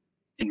year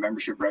in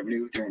membership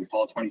revenue during the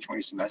fall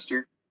 2020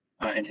 semester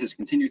and has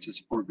continued to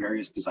support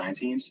various design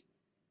teams.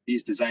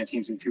 These design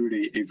teams include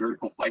a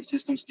vertical flight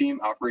systems team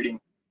operating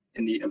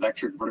in the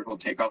electric vertical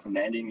takeoff and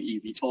landing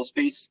eVTOL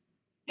space,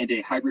 and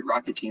a hybrid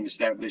rocket team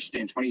established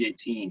in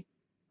 2018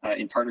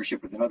 in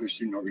partnership with another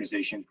student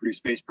organization, Purdue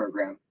Space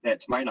Program,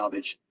 that to my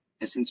knowledge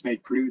has since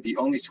made Purdue the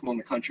only school in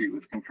the country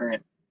with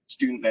concurrent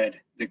student-led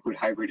liquid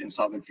hybrid and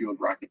solid fueled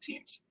rocket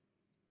teams.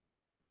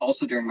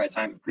 Also during my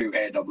time at Purdue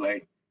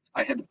AIAA,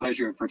 I had the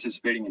pleasure of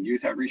participating in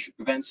youth outreach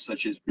events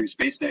such as Purdue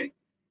Space Day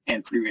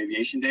and Purdue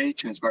Aviation Day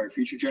to inspire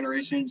future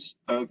generations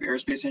of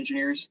aerospace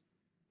engineers.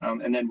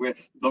 And then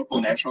with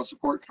local national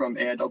support from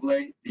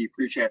AIAA, the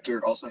Purdue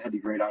chapter also had the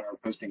great honor of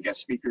hosting guest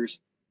speakers,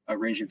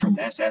 ranging from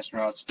NASA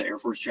astronauts to Air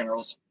Force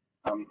generals,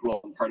 who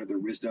all impart their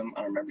wisdom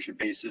on a membership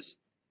basis.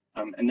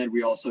 And then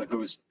we also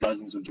host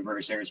dozens of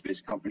diverse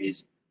aerospace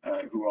companies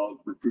who all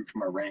recruit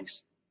from our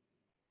ranks.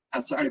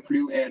 Outside of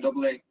Purdue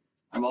AIAA,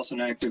 I'm also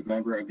an active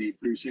member of the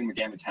Purdue Sigma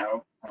Gamma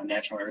Tau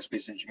National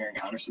Aerospace Engineering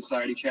Honor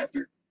Society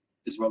chapter,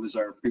 as well as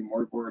our Purdue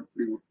Mortarboard,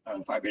 Purdue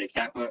Phi Beta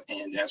Kappa,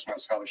 and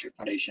Astronaut Scholarship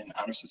Foundation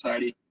Honor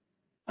Society.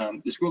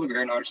 The School of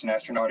Aeronautics and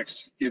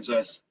Astronautics gives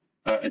us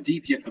a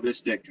deep yet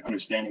holistic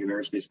understanding of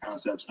aerospace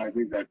concepts, and I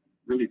believe that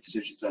really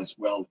positions us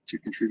well to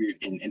contribute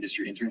in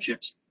industry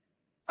internships.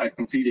 I've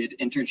completed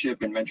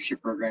internship and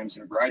mentorship programs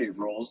in a variety of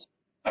roles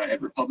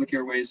at Republic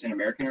Airways and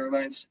American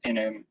Airlines, and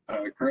am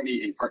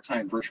currently a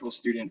part-time virtual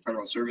student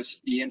federal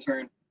service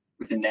e-intern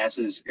within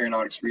NASA's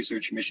Aeronautics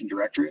Research Mission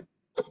Directorate.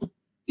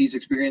 These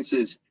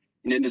experiences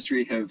in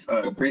industry have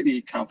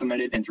greatly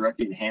complemented and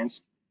directly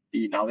enhanced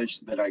the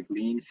knowledge that I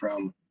gleaned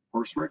from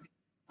coursework,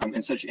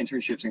 and such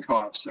internships and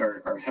co-ops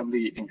are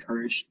heavily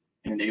encouraged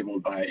and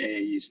enabled by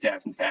AAE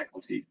staff and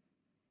faculty.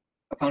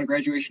 Upon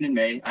graduation in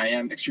May, I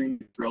am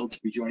extremely thrilled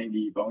to be joining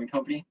the Boeing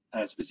Company,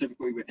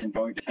 specifically within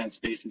Boeing Defense,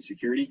 Space, and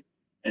Security,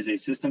 as a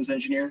systems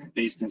engineer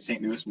based in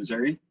St. Louis,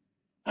 Missouri.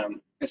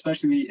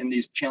 Especially in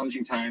these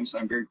challenging times,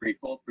 I'm very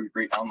grateful for the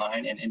great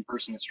online and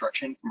in-person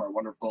instruction from our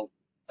wonderful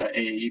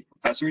AAE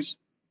professors,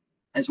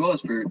 as well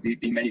as for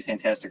the many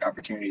fantastic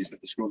opportunities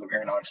that the School of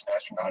Aeronautics and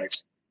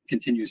Astronautics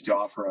continues to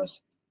offer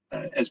us.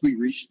 As we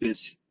reach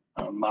this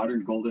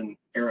modern golden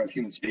era of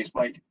human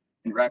spaceflight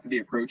and rapidly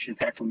approach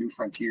impactful new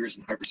frontiers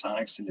in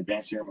hypersonics and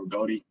advanced air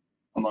mobility,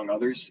 among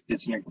others,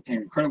 it's an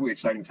incredibly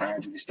exciting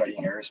time to be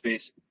studying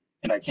aerospace,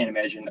 and I can't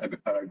imagine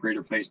a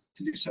greater place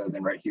to do so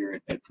than right here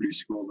at Purdue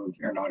School of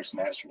Aeronautics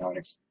and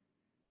Astronautics.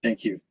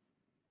 Thank you.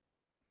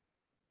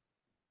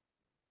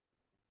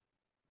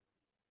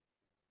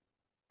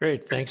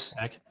 Great, thanks,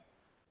 Zach.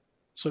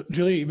 So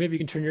Julie, maybe you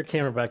can turn your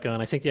camera back on.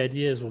 I think the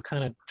idea is we'll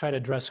kind of try to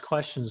address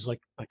questions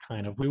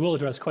we will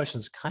address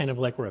questions kind of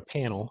like we're a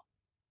panel.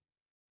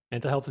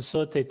 And to help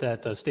facilitate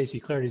that, Stacy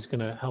Clarity is going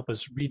to help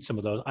us read some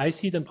of those. I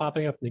see them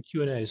popping up in the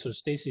Q&A. So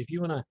Stacy, if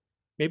you want to,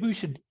 maybe we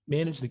should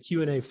manage the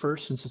Q&A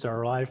first since it's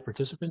our live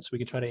participants. We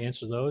can try to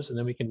answer those, and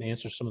then we can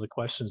answer some of the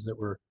questions that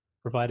were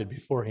provided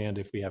beforehand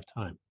if we have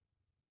time.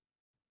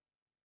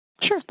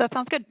 Sure, that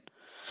sounds good.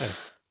 Okay.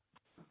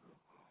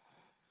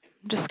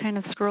 Just kind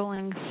of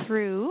scrolling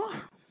through.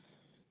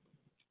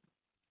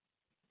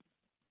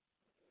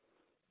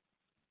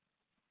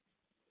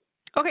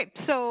 Okay,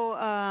 so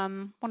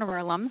one of our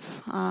alums,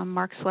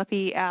 Mark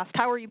Sleppy, asked,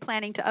 how are you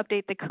planning to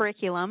update the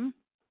curriculum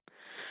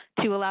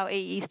to allow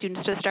AE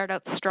students to start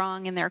out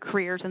strong in their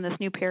careers in this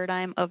new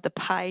paradigm of the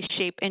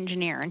pie-shaped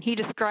engineer? And he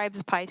describes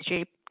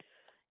pie-shaped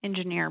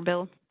engineer.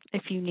 Bill,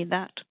 if you need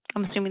that.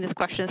 I'm assuming this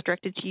question is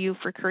directed to you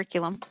for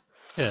curriculum.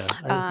 Yeah,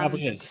 it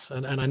probably is.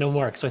 And I know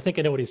Mark, so I think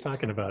I know what he's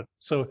talking about.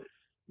 So,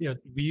 you know,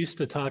 we used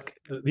to talk,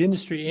 the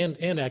industry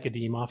and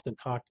academia often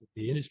talked that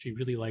the industry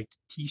really liked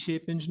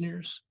T-shaped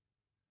engineers.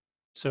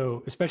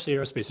 So, especially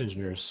aerospace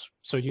engineers.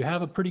 So you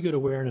have a pretty good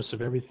awareness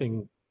of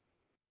everything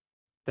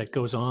that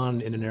goes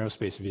on in an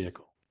aerospace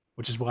vehicle,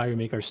 which is why we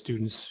make our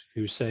students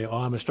who say, oh,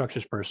 I'm a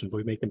structures person, but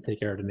we make them take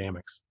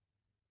aerodynamics,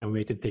 and we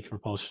make them take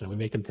propulsion, and we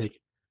make them take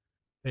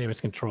dynamics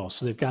control.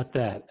 So they've got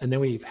that. And then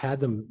we've had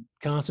them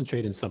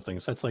concentrate in something.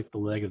 So that's like the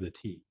leg of the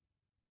T.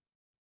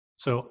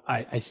 So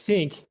I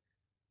think,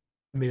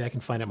 maybe I can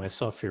find it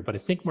myself here, but I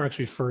think Mark's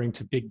referring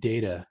to big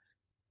data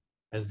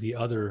as the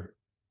other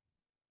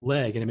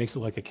leg, and it makes it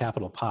like a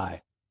capital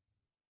pi.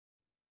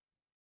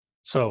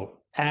 So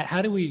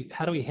how do we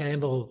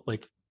handle,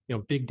 like, you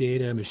know, big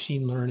data,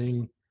 machine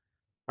learning,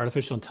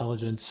 artificial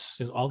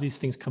intelligence? All these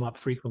things come up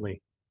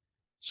frequently.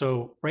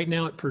 So right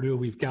now at Purdue,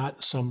 we've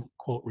got some,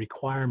 quote,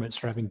 requirements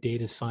for having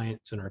data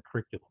science in our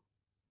curriculum.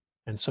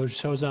 And so it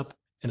shows up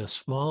in a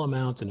small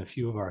amount in a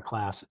few of our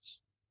classes.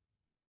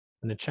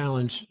 And the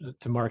challenge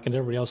to Mark and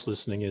everybody else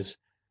listening is,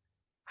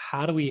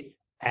 how do we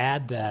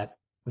add that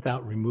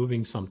without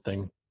removing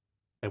something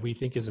that we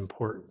think is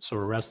important? So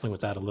we're wrestling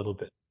with that a little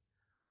bit.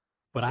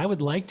 What I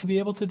would like to be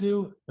able to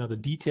do, now the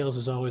details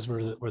is always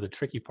where the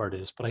tricky part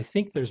is, but I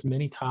think there's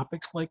many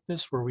topics like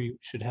this where we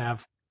should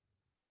have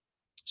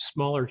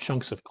smaller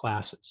chunks of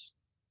classes.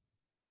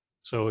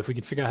 So if we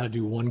could figure out how to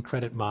do 1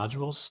 credit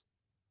modules,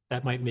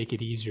 that might make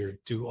it easier.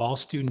 Do all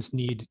students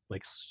need,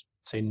 like,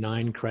 say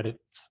 9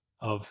 credits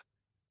of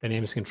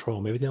dynamics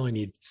control? Maybe they only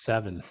need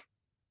 7,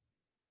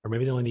 or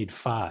maybe they only need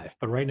 5.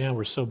 But right now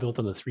we're so built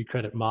on the 3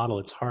 credit model,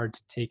 it's hard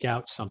to take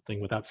out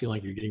something without feeling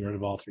like you're getting rid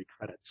of all 3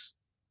 credits.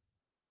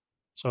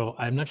 So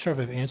I'm not sure if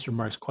I've answered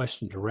Mark's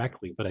question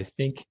directly, but I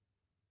think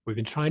we've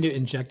been trying to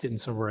inject it in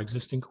some of our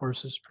existing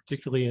courses,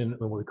 particularly in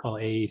what we call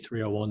AE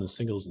 301, the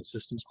Singles and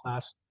Systems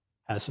class,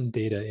 has some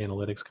data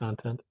analytics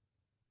content.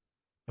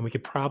 And we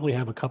could probably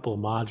have a couple of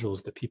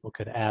modules that people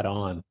could add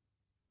on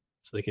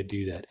so they could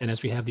do that. And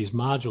as we have these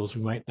modules,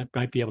 we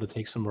might be able to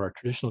take some of our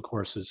traditional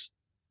courses,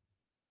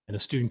 and a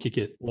student could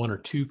get 1 or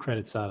 2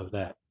 credits out of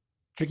that.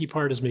 Tricky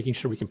part is making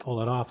sure we can pull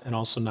that off and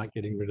also not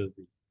getting rid of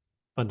the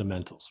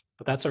fundamentals.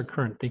 But that's our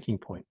current thinking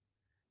point.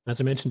 As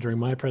I mentioned during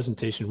my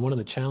presentation, one of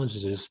the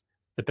challenges is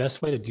the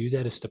best way to do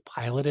that is to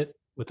pilot it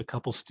with a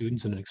couple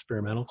students in an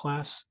experimental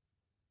class.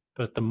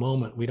 But at the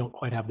moment, we don't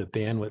quite have the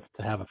bandwidth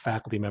to have a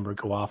faculty member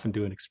go off and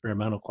do an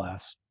experimental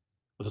class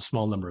with a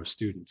small number of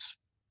students.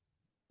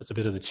 That's a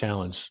bit of the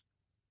challenge.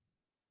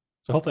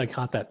 So hopefully I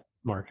caught that,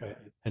 Mark.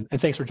 And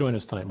thanks for joining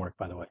us tonight, Mark,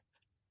 by the way.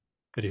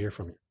 Good to hear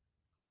from you.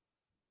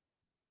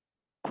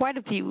 Quite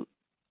a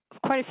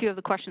few of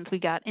the questions we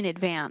got in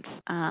advance,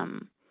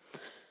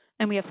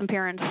 and we have some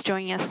parents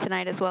joining us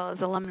tonight as well as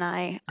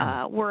alumni,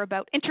 were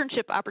about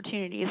internship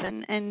opportunities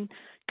and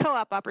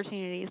co-op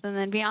opportunities, and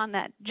then beyond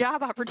that,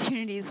 job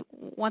opportunities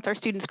once our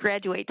students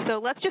graduate.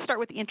 So let's just start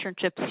with the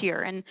internships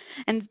here.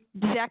 And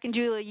Zach and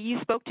Julia, you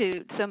spoke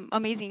to some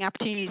amazing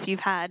opportunities you've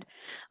had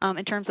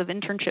in terms of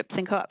internships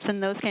and co-ops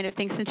and those kind of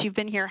things since you've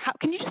been here.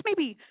 Can you just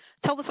maybe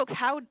tell the folks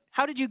how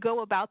did you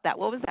go about that?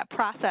 What was that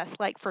process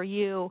like for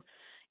you?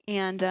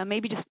 And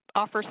maybe just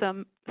offer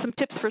some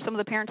tips for some of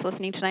the parents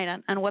listening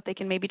tonight on what they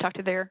can maybe talk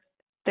to their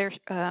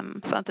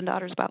sons and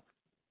daughters about.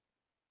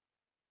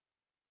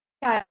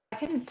 Yeah, I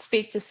can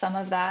speak to some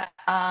of that.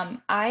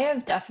 I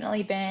have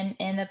definitely been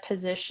in a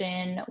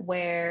position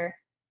where,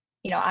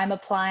 I'm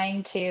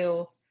applying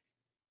to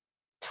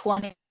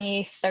 20,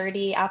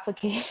 30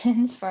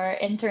 applications for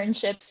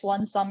internships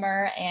one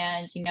summer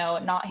and,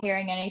 not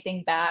hearing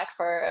anything back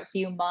for a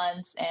few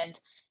months and,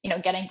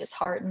 getting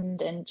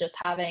disheartened and just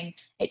having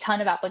a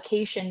ton of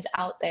applications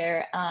out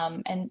there.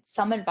 And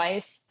some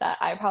advice that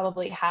I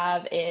probably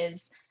have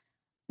is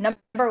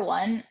number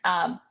one,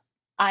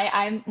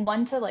 I'm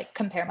one to like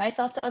compare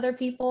myself to other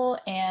people.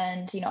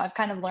 And, I've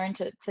kind of learned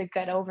to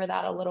get over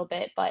that a little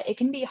bit, but it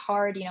can be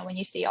hard, when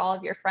you see all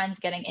of your friends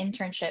getting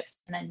internships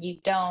and then you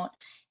don't,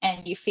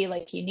 and you feel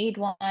like you need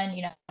one,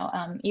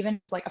 even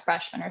as like a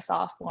freshman or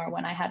sophomore,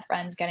 when I had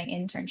friends getting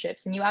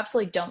internships, and you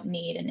absolutely don't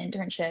need an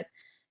internship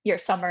your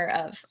summer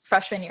of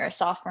freshman year or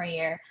sophomore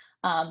year.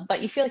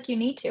 But you feel like you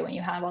need to when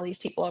you have all these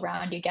people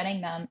around you getting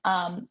them.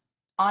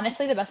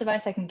 Honestly, the best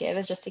advice I can give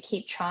is just to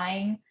keep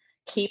trying,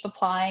 keep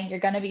applying. You're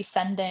going to be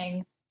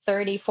sending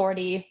 30,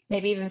 40,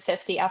 maybe even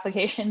 50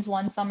 applications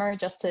one summer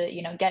just to,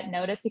 get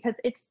noticed, because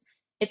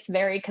it's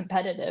very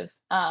competitive.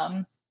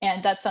 And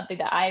that's something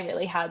that I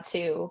really had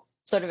to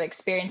sort of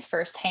experience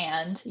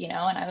firsthand,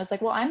 and I was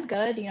like, well, I'm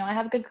good, I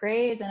have good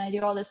grades and I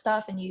do all this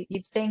stuff. And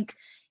you'd think,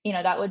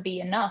 that would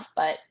be enough,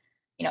 but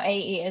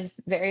AE is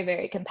very,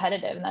 very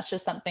competitive. And that's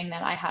just something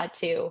that I had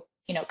to,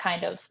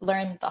 kind of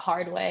learn the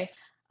hard way.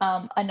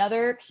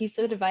 Another piece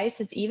of advice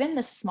is even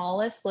the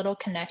smallest little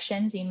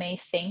connections you may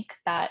think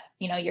that,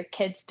 your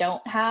kids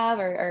don't have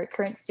or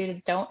current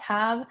students don't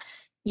have,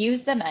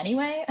 use them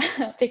anyway.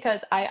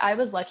 Because I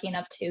was lucky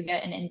enough to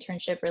get an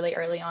internship really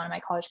early on in my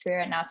college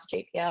career at NASA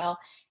JPL.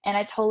 And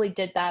I totally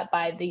did that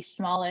by the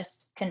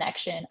smallest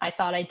connection I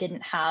thought I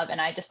didn't have. And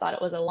I just thought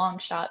it was a long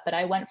shot, but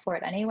I went for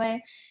it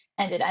anyway.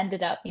 And it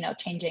ended up,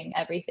 changing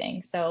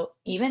everything. So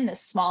even the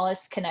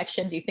smallest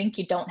connections you think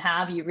you don't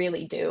have, you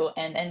really do,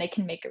 and they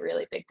can make a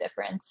really big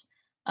difference.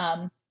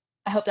 I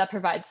hope that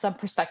provides some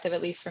perspective,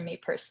 at least for me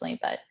personally.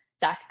 But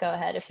Zach, go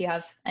ahead if you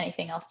have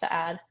anything else to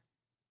add.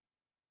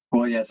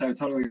 Well, yes, I would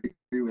totally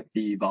agree with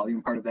the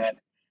volume part of that.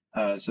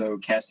 So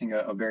casting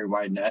a very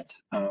wide net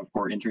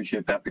for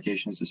internship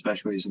applications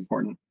especially is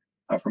important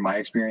from my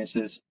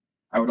experiences.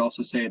 I would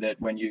also say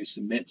that when you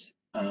submit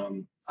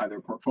either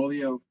a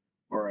portfolio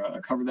or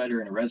a cover letter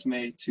and a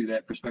resume to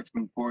that prospective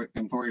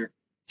employer,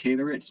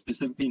 tailor it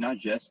specifically not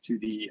just to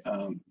the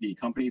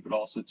company, but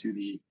also to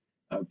the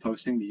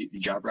posting, the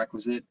job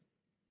requisite.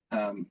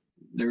 A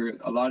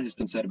lot has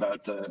been said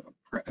about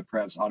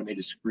perhaps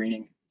automated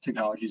screening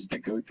technologies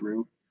that go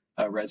through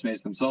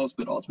resumes themselves,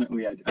 but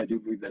ultimately I do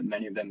believe that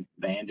many of them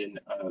land in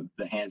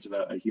the hands of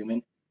a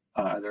human,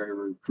 either a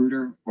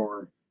recruiter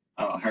or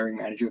a hiring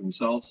manager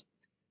themselves,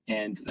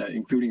 and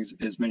including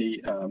as many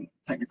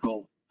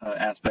technical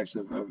aspects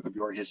of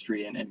your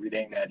history and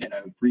relaying that in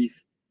a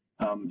brief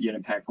yet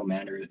impactful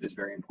manner is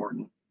very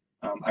important.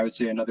 I would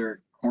say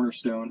another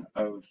cornerstone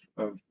of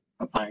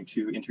applying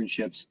to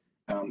internships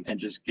and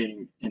just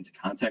getting into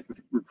contact with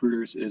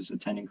recruiters is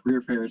attending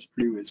career fairs.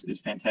 Purdue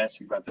is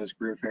fantastic about those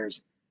career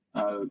fairs.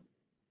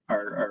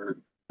 Our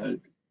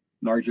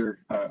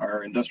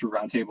industrial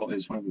roundtable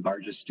is one of the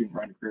largest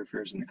student-run career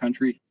fairs in the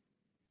country.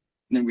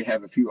 And then we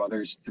have a few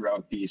others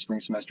throughout the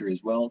spring semester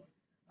as well.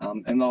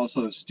 And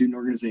also student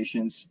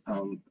organizations,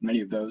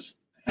 many of those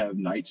have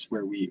nights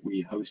where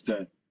we host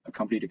a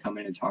company to come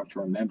in and talk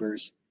to our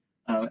members.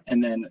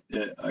 And then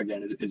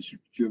again, as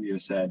Julia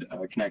said,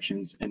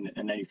 connections in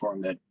any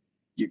form that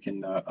you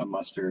can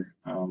muster.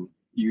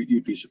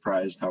 You'd be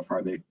surprised how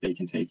far they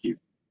can take you.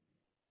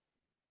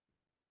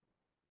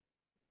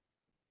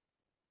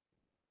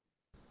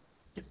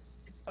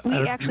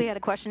 We actually had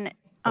a question.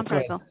 I'm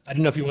sorry, Bill. I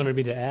didn't know if you wanted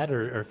me to add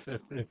or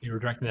if you were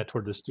directing that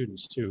toward the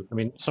students too. I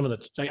mean, some of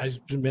the,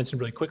 I mentioned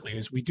really quickly,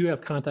 is we do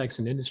have contacts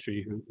in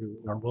industry who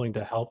are willing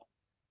to help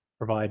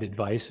provide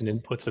advice and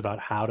inputs about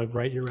how to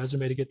write your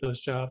resume to get those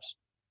jobs.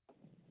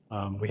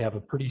 We have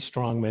a pretty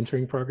strong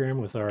mentoring program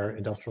with our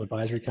Industrial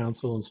Advisory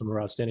Council, and some of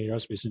our outstanding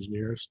aerospace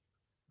engineers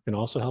can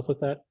also help with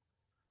that.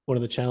 One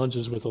of the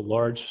challenges with a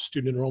large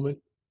student enrollment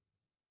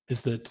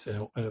is that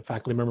a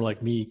faculty member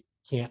like me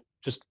can't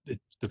just,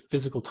 the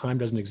physical time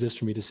doesn't exist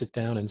for me to sit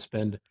down and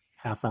spend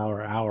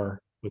hour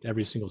with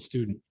every single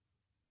student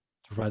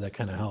to provide that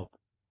kind of help.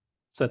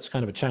 So that's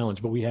kind of a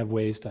challenge, but we have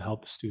ways to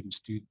help students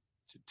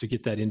to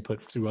get that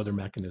input through other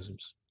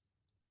mechanisms.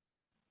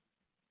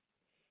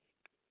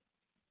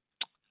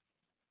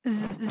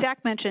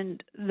 Zach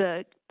mentioned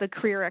the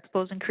career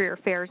expos and career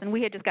fairs, and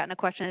we had just gotten a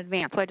question in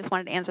advance, so I just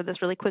wanted to answer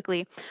this really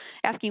quickly,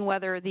 asking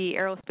whether the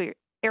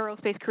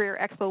Aerospace Career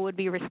Expo would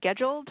be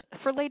rescheduled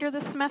for later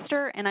this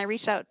semester. And I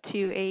reached out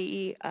to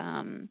AE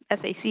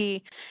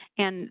SAC,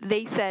 and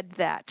they said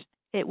that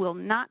it will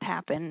not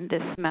happen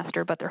this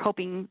semester, but they're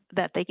hoping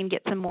that they can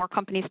get some more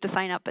companies to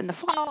sign up in the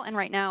fall. And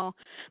right now,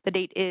 the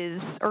date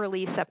is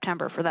early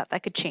September for that.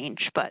 That could change,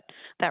 but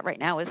that right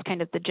now is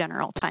kind of the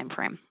general time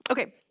frame.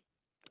 Okay,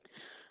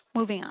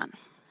 moving on.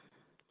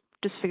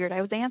 Just figured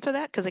I would answer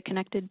that because it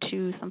connected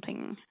to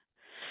something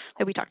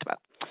that we talked about.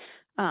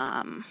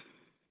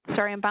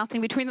 Sorry, I'm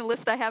bouncing between the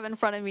list I have in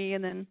front of me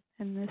and then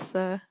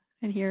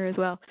in here as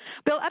well.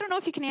 Bill, I don't know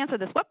if you can answer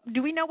this.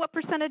 Do we know what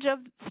percentage of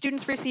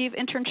students receive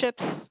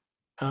internships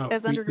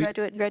as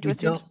undergraduate and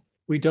graduate students?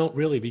 We don't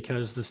really,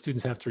 because the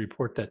students have to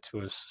report that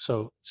to us.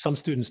 So some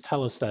students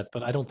tell us that,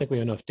 but I don't think we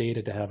have enough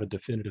data to have a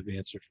definitive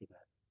answer for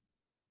that,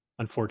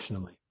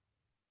 unfortunately.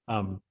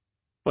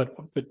 But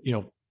you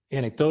know,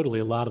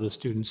 anecdotally, a lot of the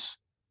students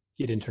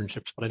get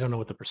internships, but I don't know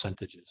what the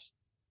percentage is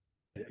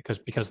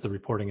because the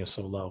reporting is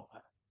so low.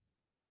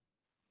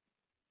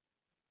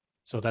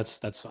 So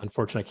that's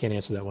unfortunate. I can't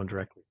answer that one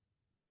directly.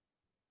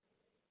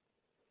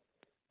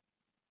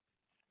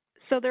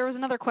 So there was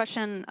another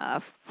question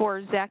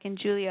for Zach and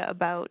Julia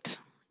about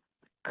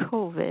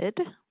COVID.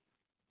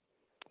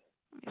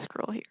 Let me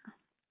scroll here.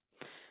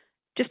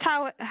 Just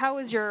how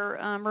is your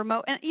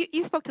remote, and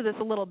you spoke to this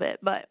a little bit,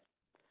 but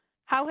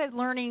how has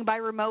learning by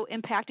remote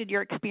impacted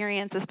your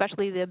experience,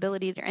 especially the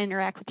ability to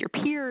interact with your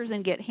peers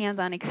and get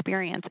hands-on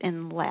experience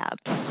in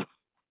labs?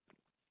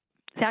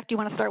 Zach, do you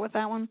want to start with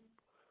that one?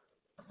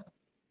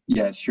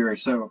 Yeah, sure.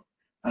 So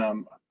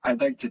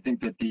I'd like to think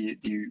that the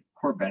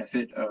core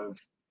benefit of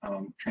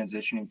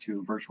transitioning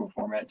to virtual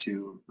format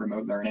to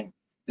remote learning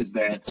is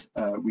that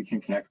we can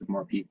connect with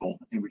more people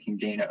and we can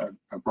gain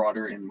a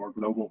broader and more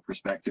global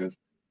perspective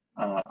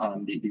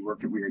on the work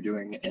that we are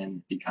doing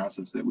and the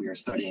concepts that we are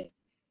studying.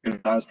 It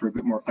allows for a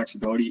bit more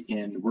flexibility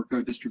in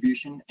workload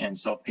distribution and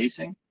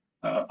self-pacing.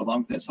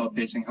 Along with that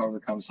self-pacing, however,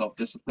 comes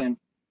self-discipline.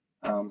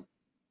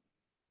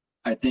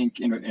 I think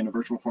in a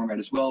virtual format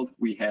as well,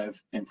 we have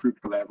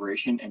improved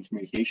collaboration and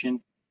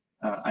communication.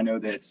 I know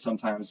that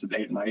sometimes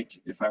late at night,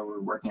 if I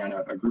were working on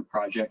a group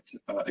project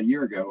a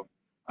year ago,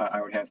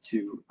 I would have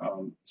to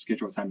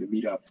schedule time to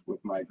meet up with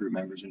my group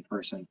members in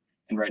person.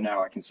 And right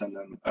now I can send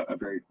them a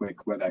very quick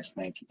WebEx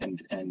link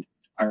and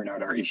iron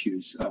out our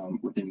issues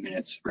within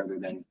minutes rather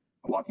than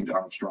walking to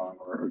Armstrong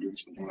or doing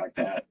something like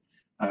that.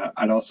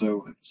 I'd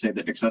also say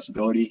that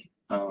accessibility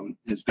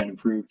has been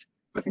improved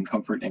within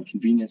comfort and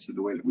convenience of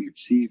the way that we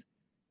receive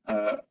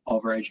all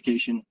of our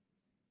education.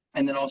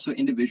 And then also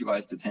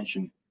individualized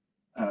attention.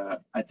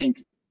 I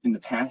think in the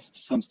past,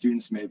 some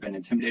students may have been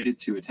intimidated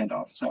to attend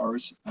office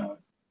hours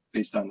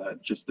based on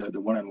just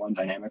the one-on-one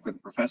dynamic with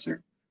the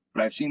professor.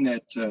 But I've seen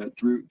that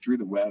through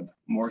the web,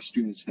 more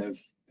students have,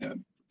 at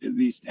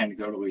least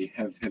anecdotally,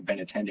 have been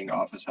attending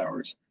office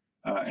hours.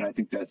 And I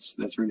think that's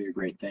really a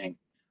great thing.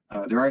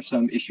 There are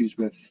some issues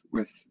with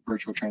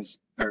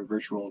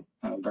virtual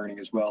learning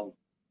as well.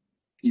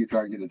 You could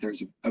argue that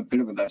there's a bit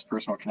of a less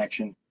personal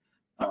connection.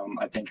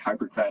 I think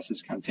hybrid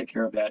classes kind of take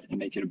care of that and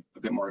make it a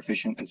bit more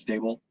efficient and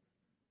stable.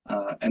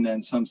 And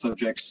then some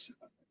subjects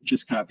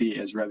just cannot be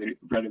as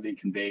readily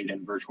conveyed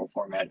in virtual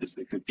format as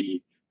they could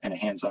be in a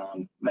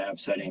hands-on lab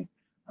setting.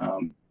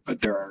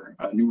 But there are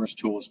numerous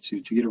tools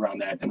to get around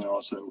that. And then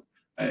also,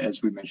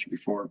 as we mentioned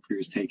before, Purdue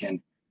has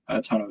taken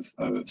a ton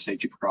of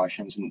safety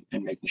precautions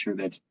and making sure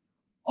that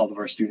all of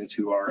our students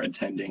who are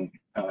attending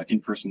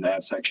in-person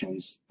lab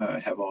sections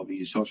have all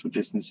the social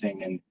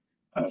distancing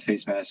and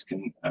face mask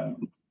and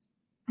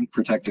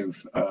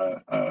protective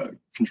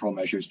control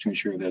measures to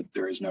ensure that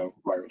there is no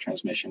viral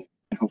transmission.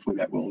 And hopefully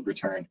that will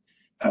return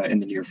in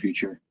the near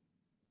future.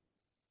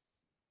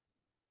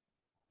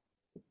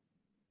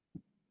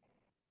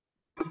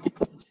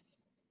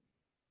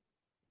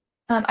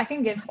 I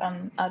can give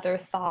some other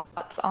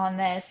thoughts on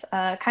this.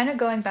 Kind of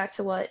going back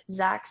to what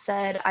Zach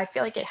said, I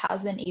feel like it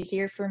has been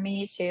easier for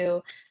me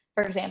to,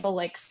 for example,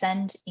 like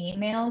send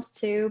emails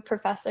to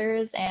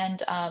professors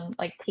and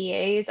like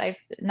PAs. I've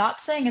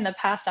not saying in the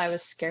past I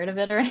was scared of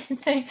it or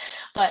anything,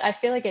 but I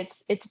feel like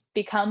it's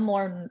become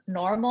more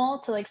normal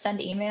to like send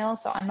emails.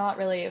 So I'm not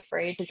really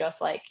afraid to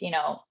just like, you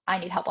know, I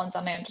need help on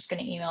something, I'm just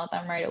going to email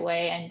them right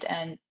away.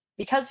 And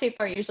because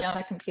people are usually on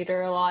the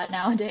computer a lot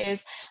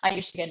nowadays, I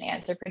usually get an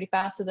answer pretty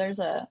fast. So there's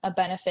a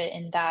benefit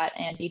in that.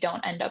 And you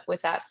don't end up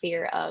with that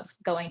fear of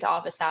going to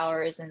office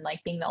hours and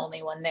like being the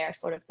only one there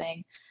sort of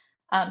thing.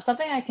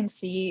 Something I can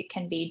see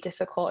can be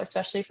difficult,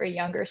 especially for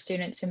younger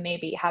students who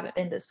maybe haven't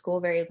been to school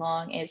very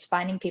long, is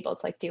finding people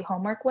to like do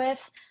homework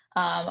with,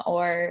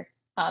 or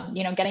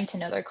you know, getting to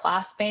know their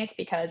classmates,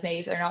 because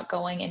maybe if they're not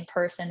going in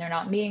person, they're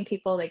not meeting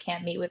people, they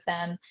can't meet with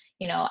them,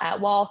 you know, at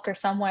Walk or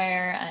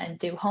somewhere and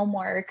do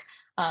homework.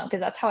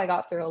 Because that's how I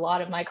got through a lot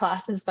of my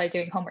classes, by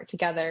doing homework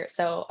together.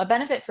 So a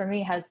benefit for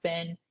me has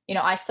been, you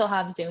know, I still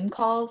have Zoom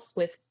calls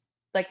with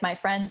like my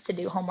friends to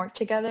do homework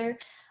together.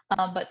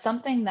 But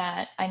something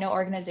that I know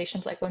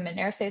organizations like Women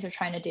in Aerospace are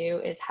trying to do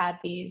is have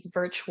these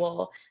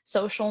virtual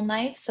social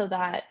nights, so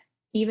that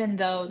even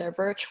though they're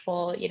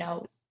virtual, you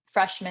know,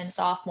 freshmen,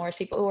 sophomores,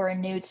 people who are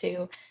new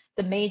to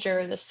the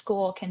major, the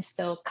school, can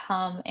still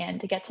come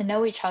and to get to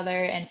know each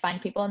other and find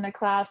people in their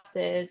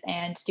classes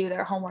and do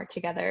their homework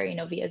together, you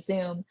know, via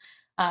Zoom.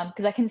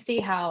 Because I can see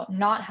how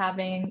not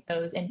having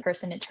those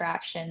in-person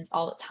interactions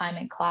all the time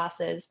in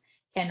classes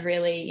can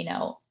really, you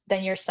know,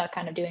 then you're stuck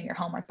kind of doing your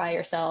homework by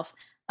yourself.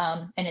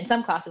 And in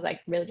some classes, I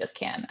really just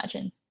can't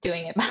imagine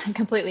doing it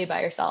completely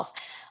by yourself.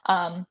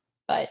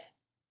 But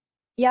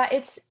yeah,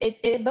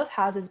 it both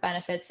has its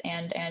benefits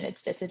and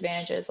its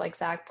disadvantages, like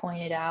Zach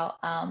pointed out.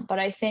 But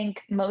I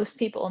think most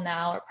people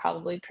now are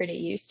probably pretty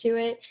used to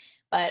it.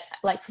 But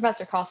like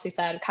Professor Crossley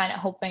said, kind of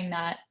hoping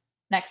that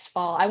next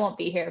fall, I won't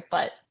be here,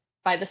 but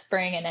by the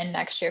spring and then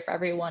next year for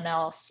everyone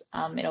else,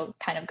 it'll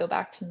kind of go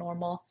back to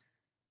normal.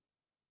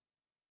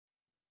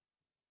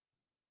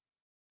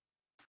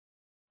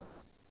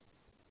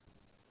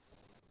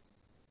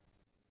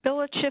 Bill,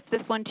 let's shift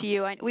this one to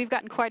you. We've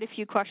gotten quite a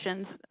few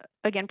questions,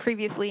 again,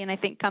 previously, and I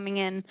think coming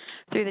in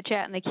through the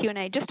chat and the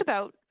Q&A, just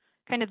about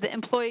kind of the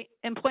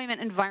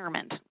employment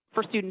environment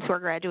for students who are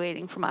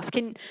graduating from us.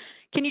 Can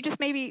you just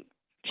maybe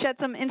shed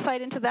some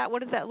insight into that?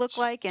 What does that look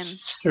like? And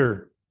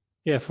sure.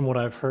 Yeah, from what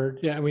I've heard.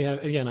 Yeah, we have,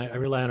 again, I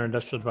rely on our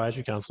Industrial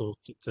Advisory Council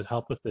to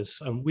help with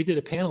this. We did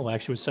a panel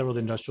actually with several of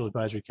the Industrial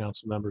Advisory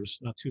Council members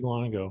not too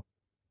long ago,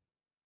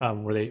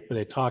 where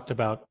they talked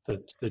about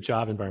the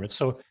job environment.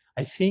 So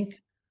I think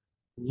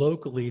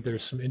locally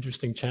there's some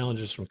interesting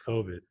challenges from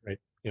COVID, right?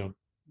 You know,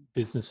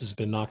 business has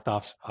been knocked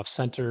off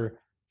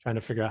center, trying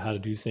to figure out how to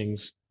do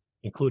things,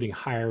 including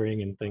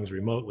hiring and things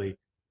remotely.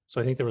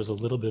 So I think there was a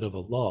little bit of a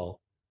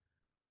lull.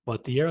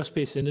 But the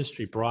aerospace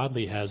industry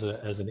broadly has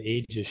an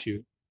age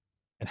issue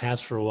and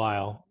has for a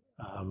while.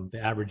 The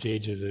average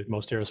age of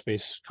most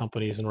aerospace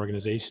companies and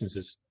organizations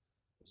is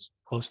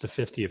close to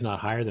 50, if not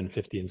higher than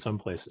 50 in some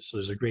places. So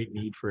there's a great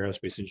need for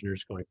aerospace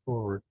engineers going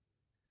forward.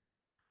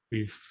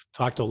 We've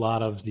talked a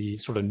lot of the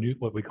sort of new,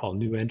 what we call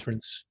new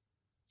entrants.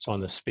 So on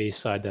the space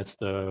side, that's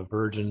the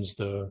Virgins,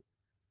 the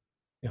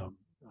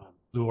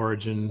Blue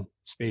Origin,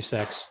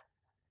 SpaceX.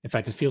 In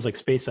fact, it feels like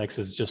SpaceX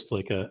is just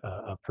like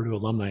a Purdue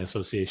alumni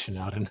association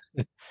out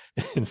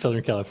in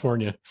Southern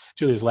California.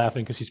 Julia's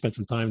laughing because she spent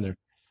some time there.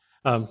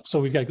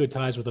 So we've got good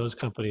ties with those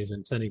companies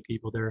and sending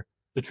people there.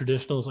 The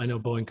traditionals, I know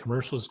Boeing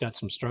Commercial has got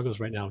some struggles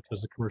right now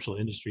because the commercial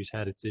industry's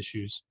had its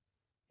issues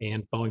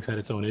and Boeing's had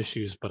its own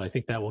issues, but I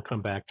think that will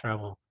come back.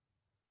 Travel.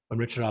 When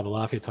Richard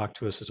Abalafia talked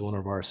to us as one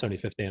of our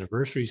 75th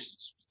anniversary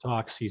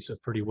talks, he's a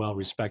pretty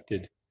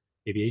well-respected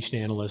aviation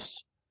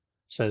analyst,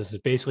 says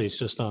that basically it's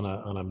just on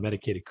a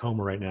medicated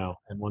coma right now.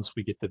 And once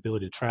we get the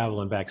ability to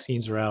travel and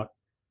vaccines are out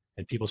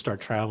and people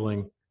start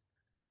traveling,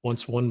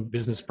 once one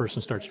business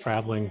person starts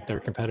traveling,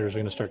 their competitors are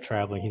going to start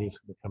traveling. He needs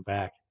to come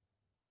back.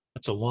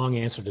 That's a long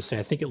answer to say.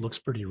 I think it looks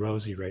pretty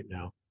rosy right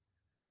now.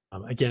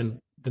 Again,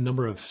 the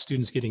number of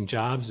students getting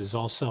jobs is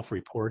all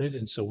self-reported.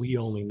 And so we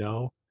only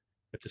know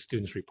if the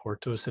students report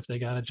to us if they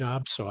got a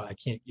job. So I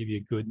can't give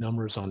you good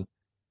numbers on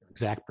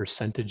exact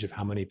percentage of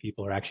how many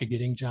people are actually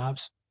getting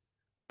jobs.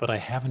 But I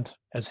haven't,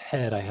 as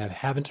head, I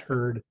haven't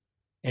heard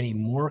any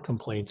more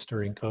complaints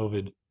during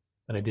COVID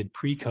than I did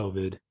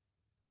pre-COVID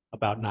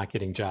about not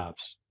getting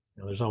jobs.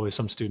 You know, there's always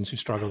some students who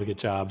struggle to get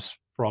jobs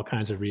for all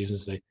kinds of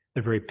reasons.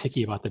 They're very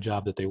picky about the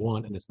job that they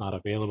want and it's not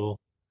available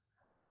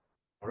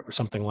or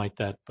something like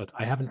that. But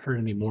I haven't heard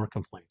any more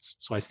complaints.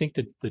 So I think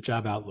that the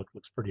job outlook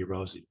looks pretty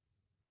rosy.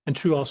 And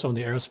true also on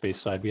the aerospace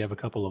side, we have a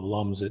couple of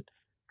alums at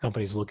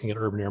companies looking at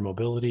urban air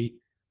mobility,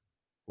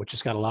 which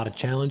has got a lot of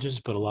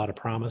challenges, but a lot of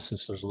promise. And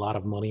so there's a lot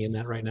of money in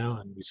that right now.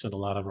 And we send a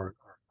lot of our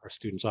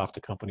students off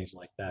to companies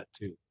like that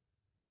too.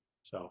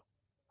 So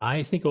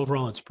I think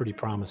overall it's pretty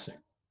promising.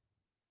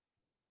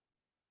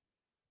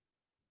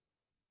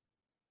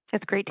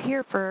 It's great to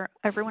hear for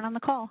everyone on the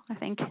call, I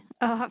think.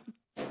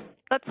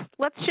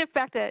 Let's shift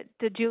back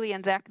to Julie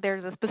and Zach.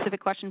 There's a specific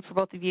question for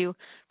both of you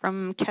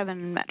from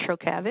Kevin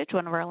Metrokavich,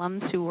 one of our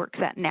alums who works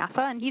at NASA.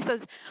 And he says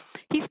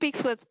he speaks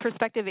with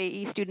prospective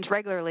AE students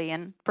regularly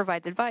and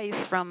provides advice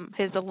from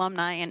his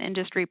alumni and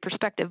industry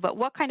perspective. But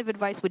what kind of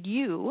advice would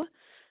you,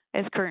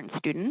 as current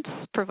students,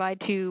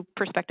 provide to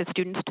prospective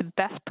students to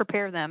best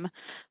prepare them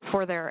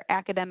for their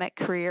academic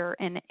career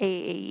in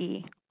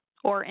AAE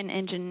or in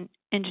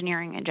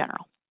engineering in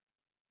general?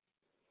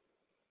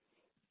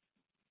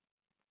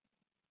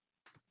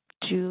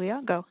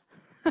 Julia, go.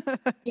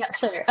 Yeah,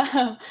 sure.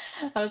 I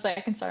was like,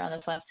 I can start on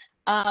this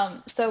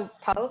one. So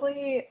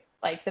probably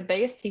like the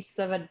biggest pieces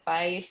of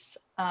advice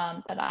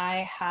that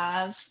I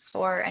have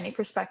for any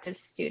prospective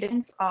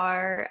students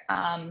are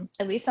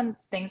at least some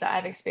things that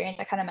I've experienced.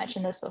 I kind of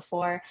mentioned this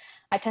before.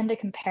 I tend to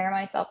compare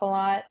myself a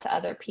lot to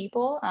other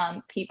people,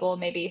 people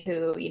maybe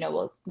who,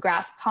 will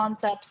grasp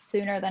concepts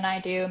sooner than I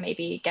do,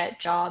 maybe get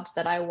jobs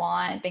that I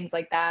want, things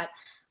like that.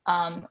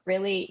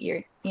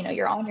 Really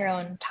you're on your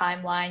own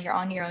timeline, you're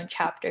on your own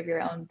chapter of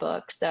your own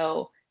book.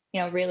 So,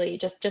 really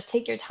just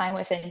take your time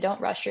with it and don't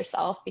rush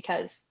yourself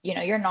because,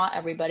 you're not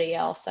everybody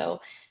else.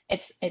 So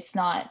it's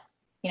not,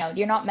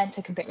 you're not meant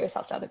to compare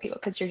yourself to other people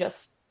because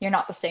you're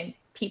not the same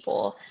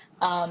people.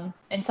 And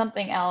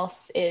something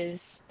else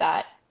is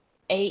that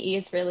AE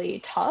is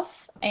really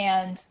tough.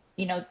 And,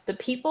 the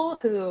people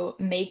who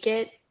make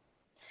it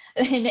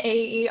in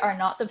AE are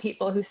not the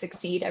people who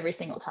succeed every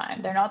single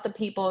time. They're not the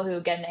people who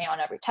get an A on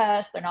every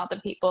test. They're not the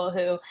people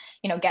who,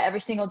 get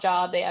every single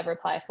job they ever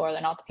apply for.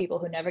 They're not the people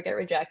who never get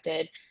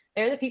rejected.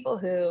 They're the people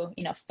who,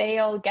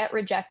 fail, get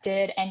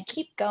rejected, and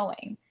keep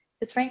going.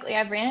 Because frankly,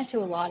 I've ran into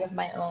a lot of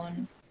my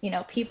own,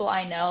 people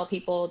I know,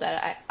 people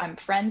that I'm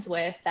friends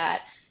with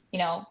that,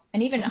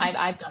 and even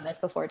I've done this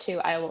before too.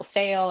 I will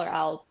fail or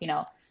I'll,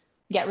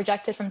 get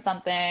rejected from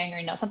something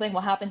or, something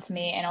will happen to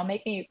me and it'll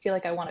make me feel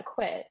like I want to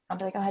quit. I'll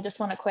be like, oh, I just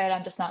want to quit.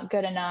 I'm just not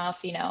good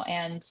enough,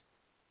 and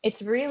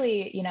it's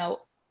really,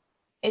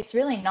 it's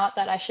really not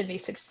that I should be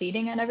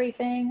succeeding at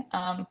everything.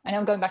 I know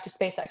I'm going back to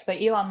SpaceX,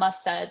 but Elon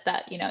Musk said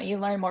that, you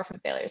learn more from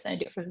failures than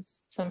you do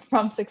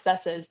from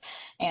successes.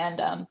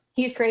 And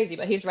he's crazy,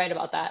 but he's right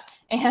about that.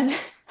 And,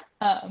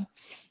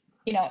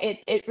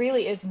 it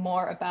really is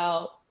more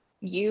about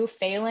you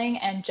failing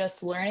and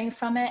just learning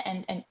from it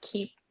and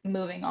keep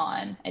moving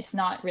on. It's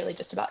not really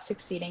just about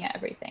succeeding at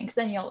everything, because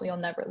then you'll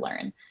never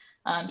learn.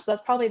 So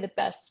that's probably the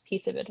best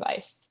piece of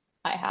advice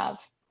I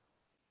have.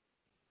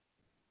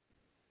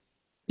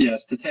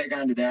 Yes, to tag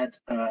on to that,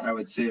 I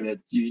would say that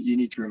you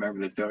need to remember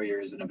that failure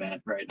is an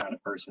event, right? Not a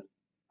person.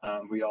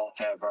 We all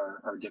have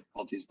our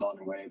difficulties along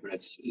the way, but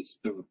it's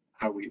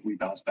how we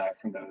bounce back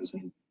from those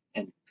and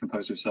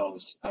compose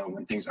ourselves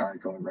when things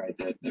aren't going right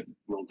that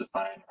will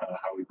define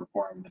how we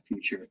perform in the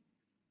future.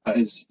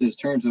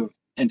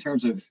 In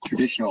terms of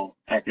traditional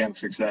academic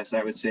success,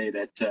 I would say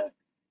that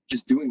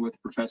just doing what the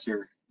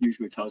professor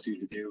usually tells you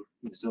to do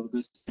in the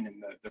syllabus and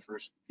in the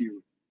first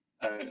few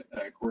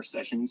course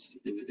sessions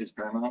is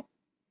paramount.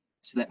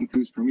 So that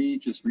includes, for me,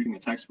 just reading the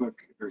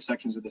textbook or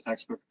sections of the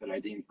textbook that I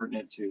deem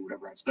pertinent to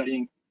whatever I'm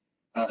studying,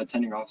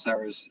 attending office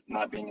hours,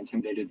 not being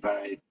intimidated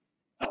by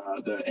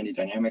any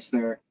dynamics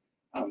there,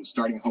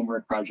 starting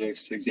homework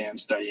projects, exam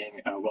studying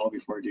well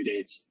before due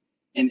dates,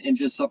 and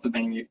just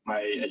supplementing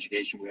my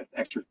education with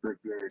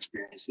extracurricular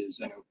experiences.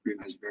 I know Purdue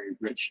has a very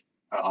rich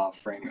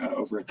offering,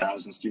 over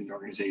 1,000 student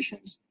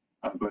organizations,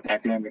 both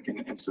academic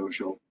and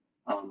social,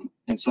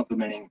 and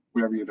supplementing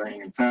whatever you're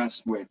learning in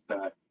class with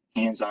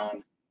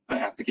hands-on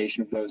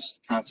application of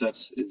those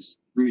concepts is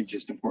really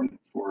just important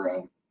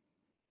for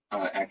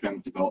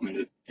academic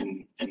development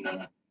in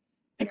a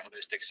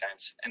holistic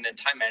sense. And then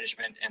time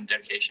management and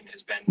dedication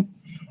has been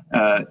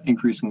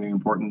increasingly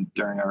important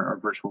during our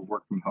virtual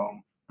work from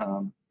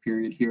home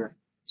period here.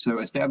 So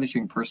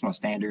establishing personal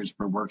standards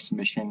for work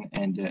submission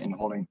and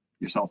holding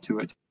yourself to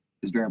it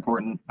is very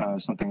important,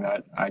 something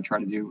that I try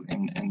to do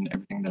in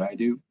everything that I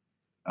do.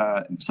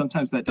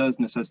 Sometimes that does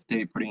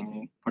necessitate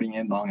putting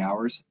in long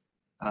hours,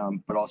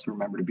 but also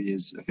remember to be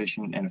as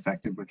efficient and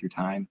effective with your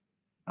time.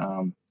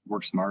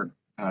 Work smart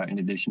in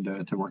addition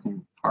to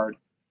working hard.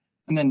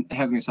 And then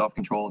having the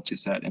self-control to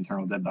set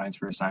internal deadlines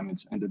for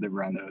assignments and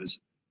deliver on those.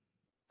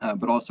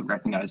 But also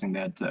recognizing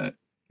that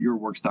your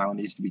work style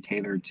needs to be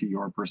tailored to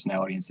your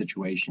personality and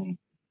situation.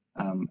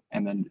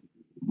 And then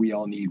we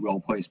all need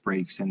well-placed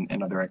breaks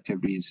and other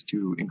activities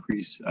to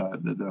increase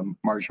the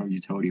marginal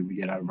utility we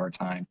get out of our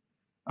time.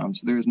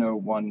 So there is no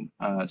one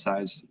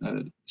size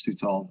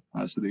suits all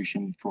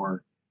solution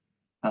for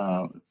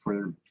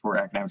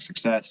academic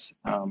success,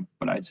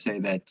 but I'd say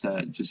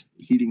that just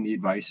heeding the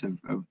advice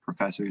of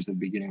professors at the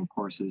beginning of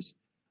courses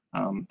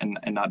and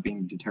not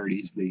being deterred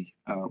easily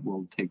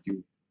will take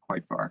you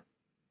quite far.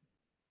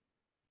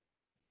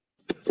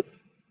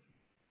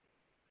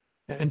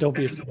 And don't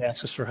be afraid to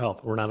ask us for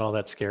help. We're not all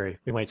that scary.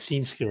 We might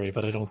seem scary,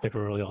 but I don't think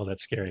we're really all that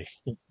scary.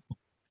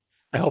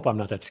 I hope I'm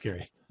not that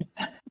scary.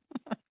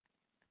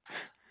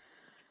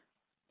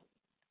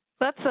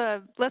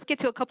 Let's get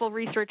to a couple of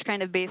research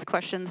kind of based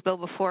questions, Bill,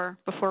 before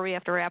we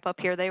have to wrap up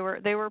here. They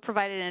were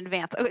provided in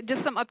advance.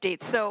 Just some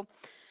updates. So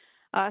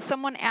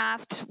someone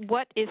asked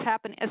what is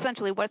happening,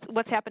 essentially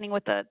what's happening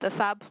with the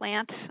Saab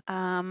plant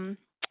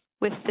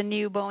with the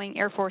new Boeing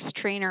Air Force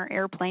trainer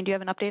airplane. Do you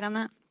have an update on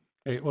that?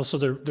 Okay, well, so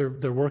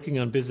they're working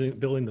on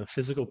building the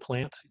physical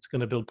plant. It's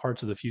going to build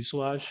parts of the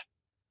fuselage.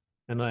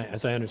 And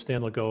as I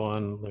understand, they'll go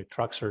on like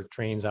trucks or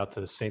trains out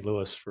to St.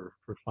 Louis for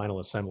final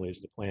assembly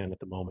is the plan at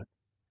the moment.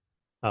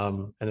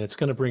 And it's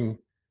going to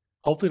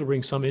hopefully it'll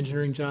bring some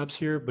engineering jobs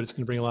here, but it's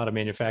going to bring a lot of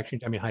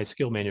high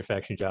skill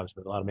manufacturing jobs,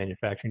 but a lot of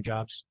manufacturing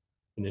jobs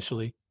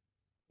initially.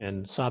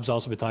 And Saab's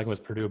also been talking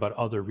with Purdue about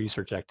other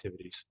research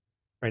activities.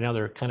 Right now,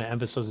 they're kind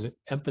of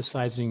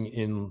emphasizing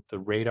in the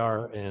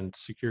radar and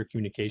secure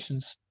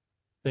communications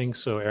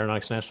things. So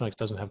Aeronautics and Astronautics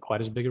doesn't have quite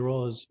as big a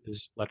role as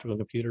electrical and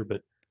computer,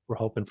 but we're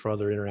hoping for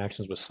other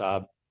interactions with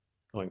Saab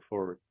going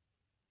forward.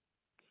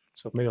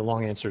 So maybe a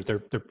long answer. They're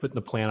putting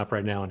the plan up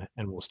right now,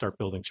 and we'll start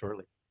building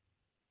shortly.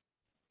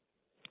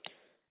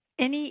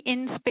 Any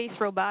in-space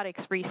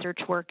robotics research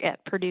work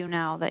at Purdue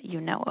now that you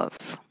know of?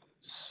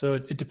 So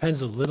it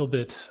depends a little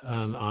bit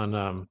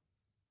on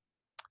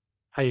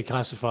how you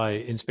classify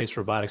in-space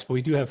robotics, but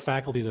we do have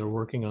faculty that are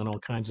working on all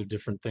kinds of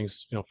different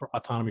things, for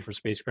autonomy for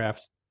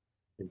spacecraft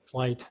in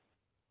flight.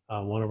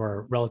 One of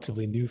our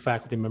relatively new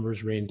faculty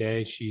members, Rain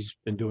Day, she's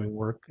been doing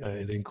work.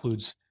 It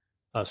includes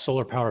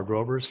solar-powered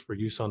rovers for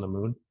use on the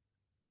moon,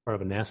 part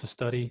of a NASA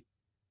study.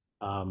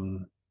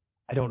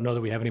 I don't know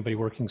that we have anybody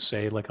working,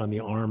 say, like on the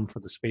arm for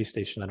the space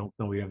station. I don't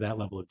know we have that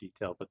level of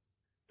detail, but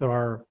there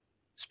are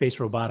space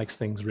robotics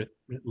things writ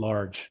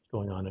large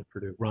going on at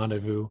Purdue.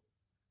 Rendezvous,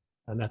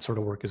 and that sort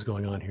of work is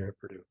going on here at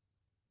Purdue.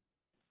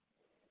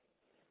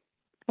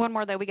 One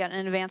more that we got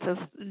in advance is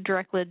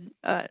directly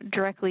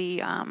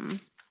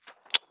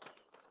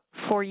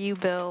for you,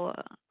 Bill.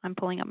 I'm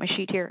pulling up my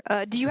sheet here.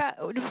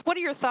 What are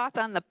your thoughts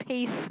on the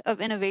pace of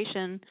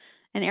innovation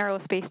in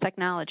aerospace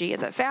technology? Is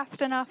it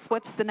fast enough?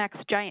 What's the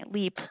next giant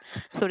leap,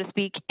 so to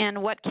speak?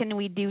 And what can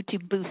we do to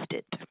boost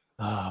it?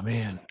 Oh,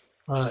 man.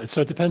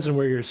 So it depends on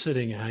where you're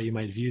sitting and how you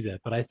might view that,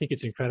 but I think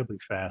it's incredibly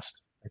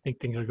fast. I think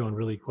things are going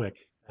really quick,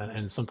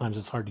 and sometimes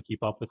it's hard to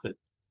keep up with it.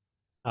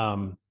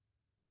 Um,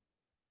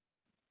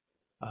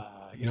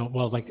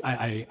 well, like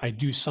I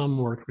do some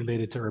work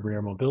related to urban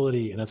air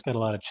mobility, and that's got a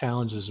lot of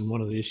challenges. And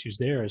one of the issues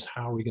there is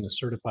how are we going to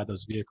certify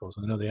those vehicles?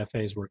 And I know the FAA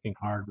is working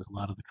hard with a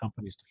lot of the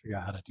companies to figure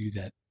out how to do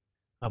that.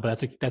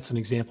 But that's an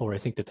example where I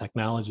think the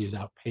technology has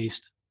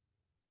outpaced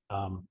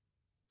um,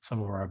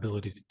 some of our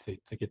ability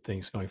to get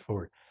things going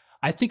forward.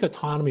 I think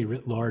autonomy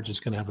writ large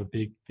is going to have a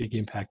big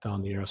impact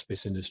on the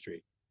aerospace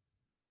industry.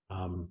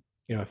 Um,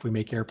 if we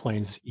make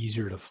airplanes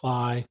easier to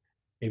fly,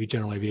 maybe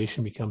general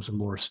aviation becomes a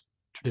more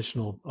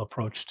traditional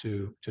approach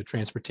to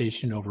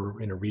transportation over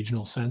in a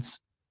regional sense.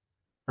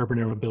 Urban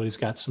air mobility's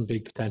got some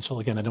big potential.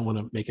 Again, I don't want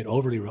to make it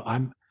overly real.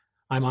 I'm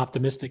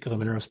optimistic because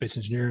I'm an aerospace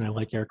engineer and I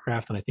like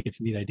aircraft and I think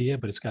it's a neat idea,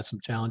 but it's got some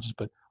challenges.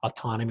 But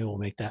autonomy will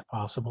make that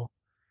possible.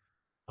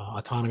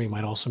 Autonomy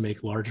might also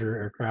make larger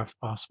aircraft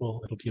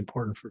possible. It'll be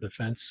important for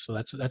defense. So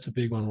that's a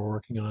big one we're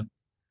working on.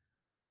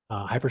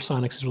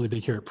 Hypersonics is really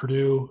big here at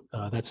Purdue.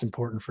 That's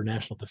important for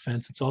national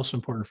defense. It's also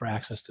important for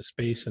access to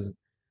space and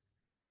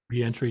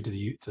re-entry to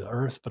the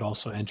Earth, but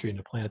also entry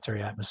into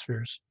planetary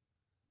atmospheres.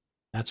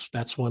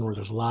 That's one where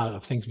there's a lot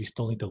of things we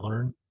still need to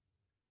learn.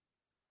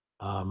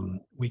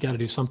 We got to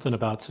do something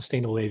about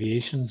sustainable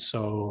aviation.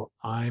 So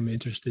I'm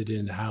interested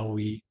in how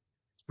it's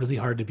really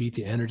hard to beat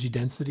the energy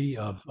density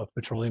of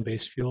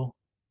petroleum-based fuel,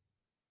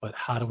 but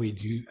how do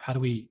we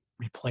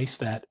replace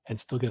that and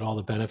still get all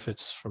the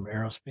benefits from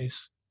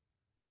aerospace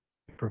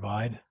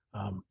provide?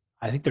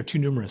 I think they're too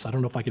numerous. I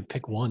don't know if I could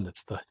pick one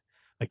that's the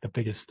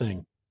biggest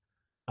thing.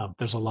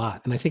 There's a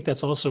lot, and I think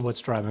that's also what's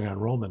driving our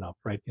enrollment up,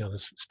 right?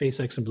 This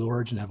SpaceX and Blue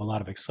Origin have a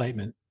lot of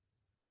excitement,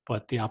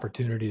 but the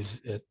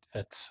opportunities in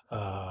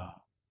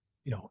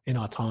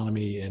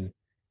autonomy and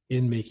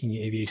in making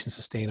aviation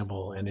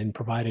sustainable and in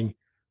providing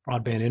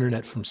broadband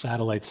internet from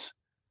satellites,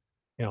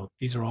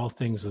 these are all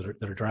things that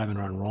are driving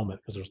our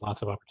enrollment because there's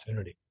lots of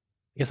opportunity.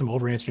 I guess I'm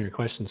over answering your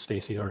question,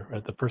 Stacy, or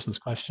the person's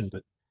question,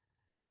 but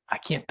I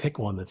can't pick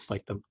one that's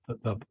like the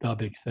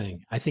big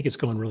thing. I think it's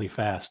going really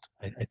fast.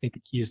 I think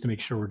the key is to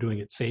make sure we're doing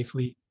it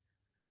safely.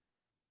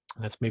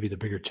 And that's maybe the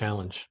bigger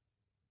challenge.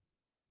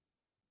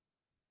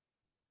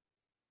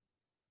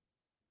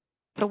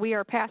 So we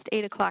are past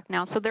 8 o'clock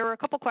now. So there were a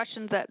couple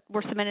questions that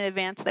were submitted in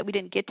advance that we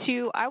didn't get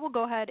to. I will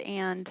go ahead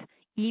and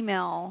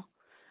email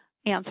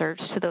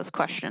answers to those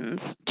questions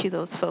to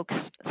those folks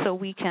so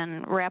we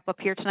can wrap up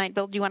here tonight.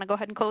 Bill, do you want to go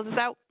ahead and close us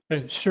out?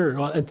 Sure.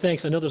 Well, and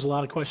thanks. I know there's a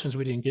lot of questions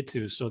we didn't get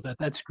to, so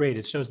that's great.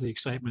 It shows the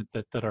excitement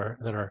that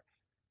our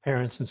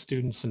parents and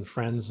students and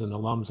friends and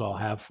alums all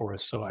have for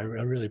us. So I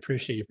really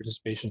appreciate your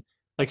participation.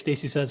 Like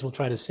Stacy says, we'll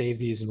try to save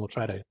these and we'll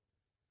try to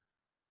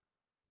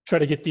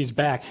get these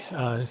back,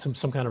 some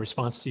kind of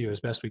response to you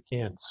as best we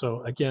can.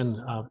 So again,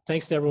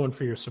 thanks to everyone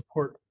for your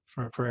support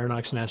for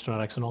Aeronautics and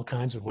Astronautics in all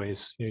kinds of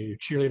ways. Your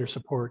cheerleader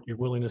support, your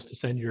willingness to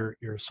send your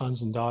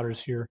sons and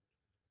daughters here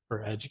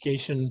for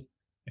education.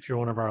 If you're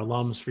one of our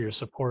alums, for your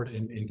support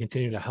and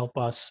continue to help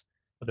us,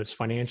 whether it's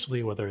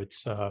financially, whether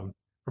it's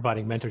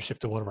providing mentorship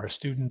to one of our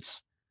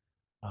students,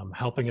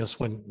 helping us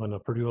when a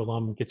Purdue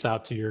alum gets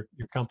out to your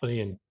company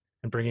and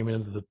bring him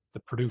into the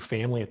Purdue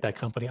family at that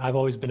company. I've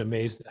always been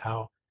amazed at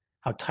how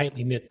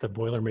tightly knit the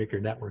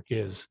Boilermaker network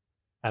is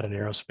at an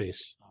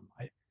aerospace.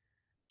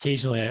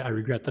 Occasionally, I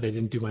regret that I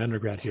didn't do my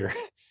undergrad here,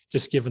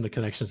 just given the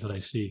connections that I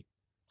see.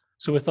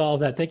 So with all of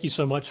that, thank you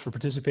so much for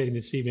participating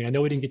this evening. I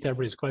know we didn't get to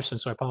everybody's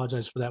questions, so I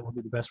apologize for that. We'll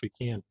do the best we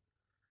can.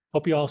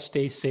 Hope you all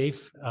stay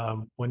safe.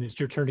 When it's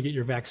your turn to get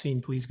your vaccine,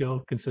 please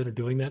go consider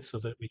doing that so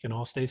that we can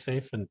all stay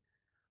safe. And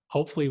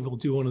hopefully we'll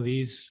do one of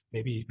these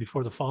maybe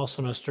before the fall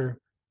semester.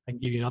 I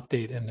can give you an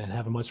update and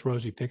have a much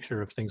rosy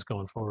picture of things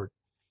going forward.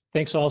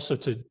 Thanks also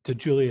to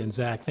Julia and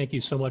Zach. Thank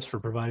you so much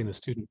for providing the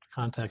student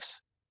context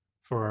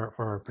for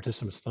our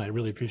participants tonight. I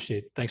really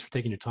appreciate it. Thanks for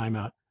taking your time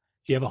out.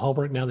 If you have a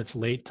homework now that's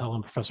late, tell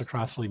them Professor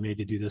Crossley made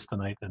you do this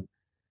tonight. And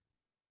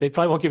they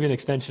probably won't give you an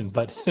extension,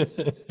 but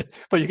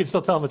but you can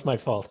still tell them it's my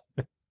fault.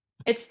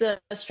 It's the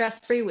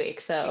stress-free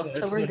week, so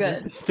we're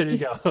good. There you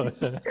go.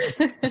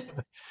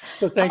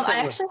 So thanks. I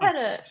actually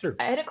had Sure.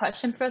 I had a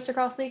question, Professor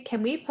Crossley.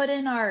 Can we put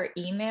in our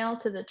email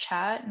to the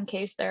chat in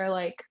case they're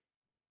like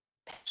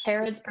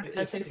parents,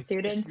 professors,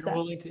 students?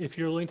 If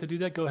you're willing to do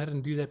that, go ahead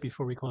and do that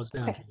before we close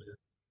down. Okay.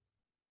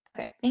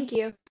 Okay, thank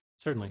you.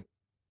 Certainly.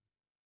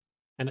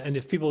 And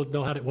if people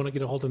want to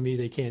get a hold of me,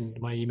 they can.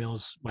 My email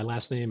is my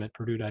last name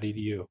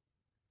 @purdue.edu.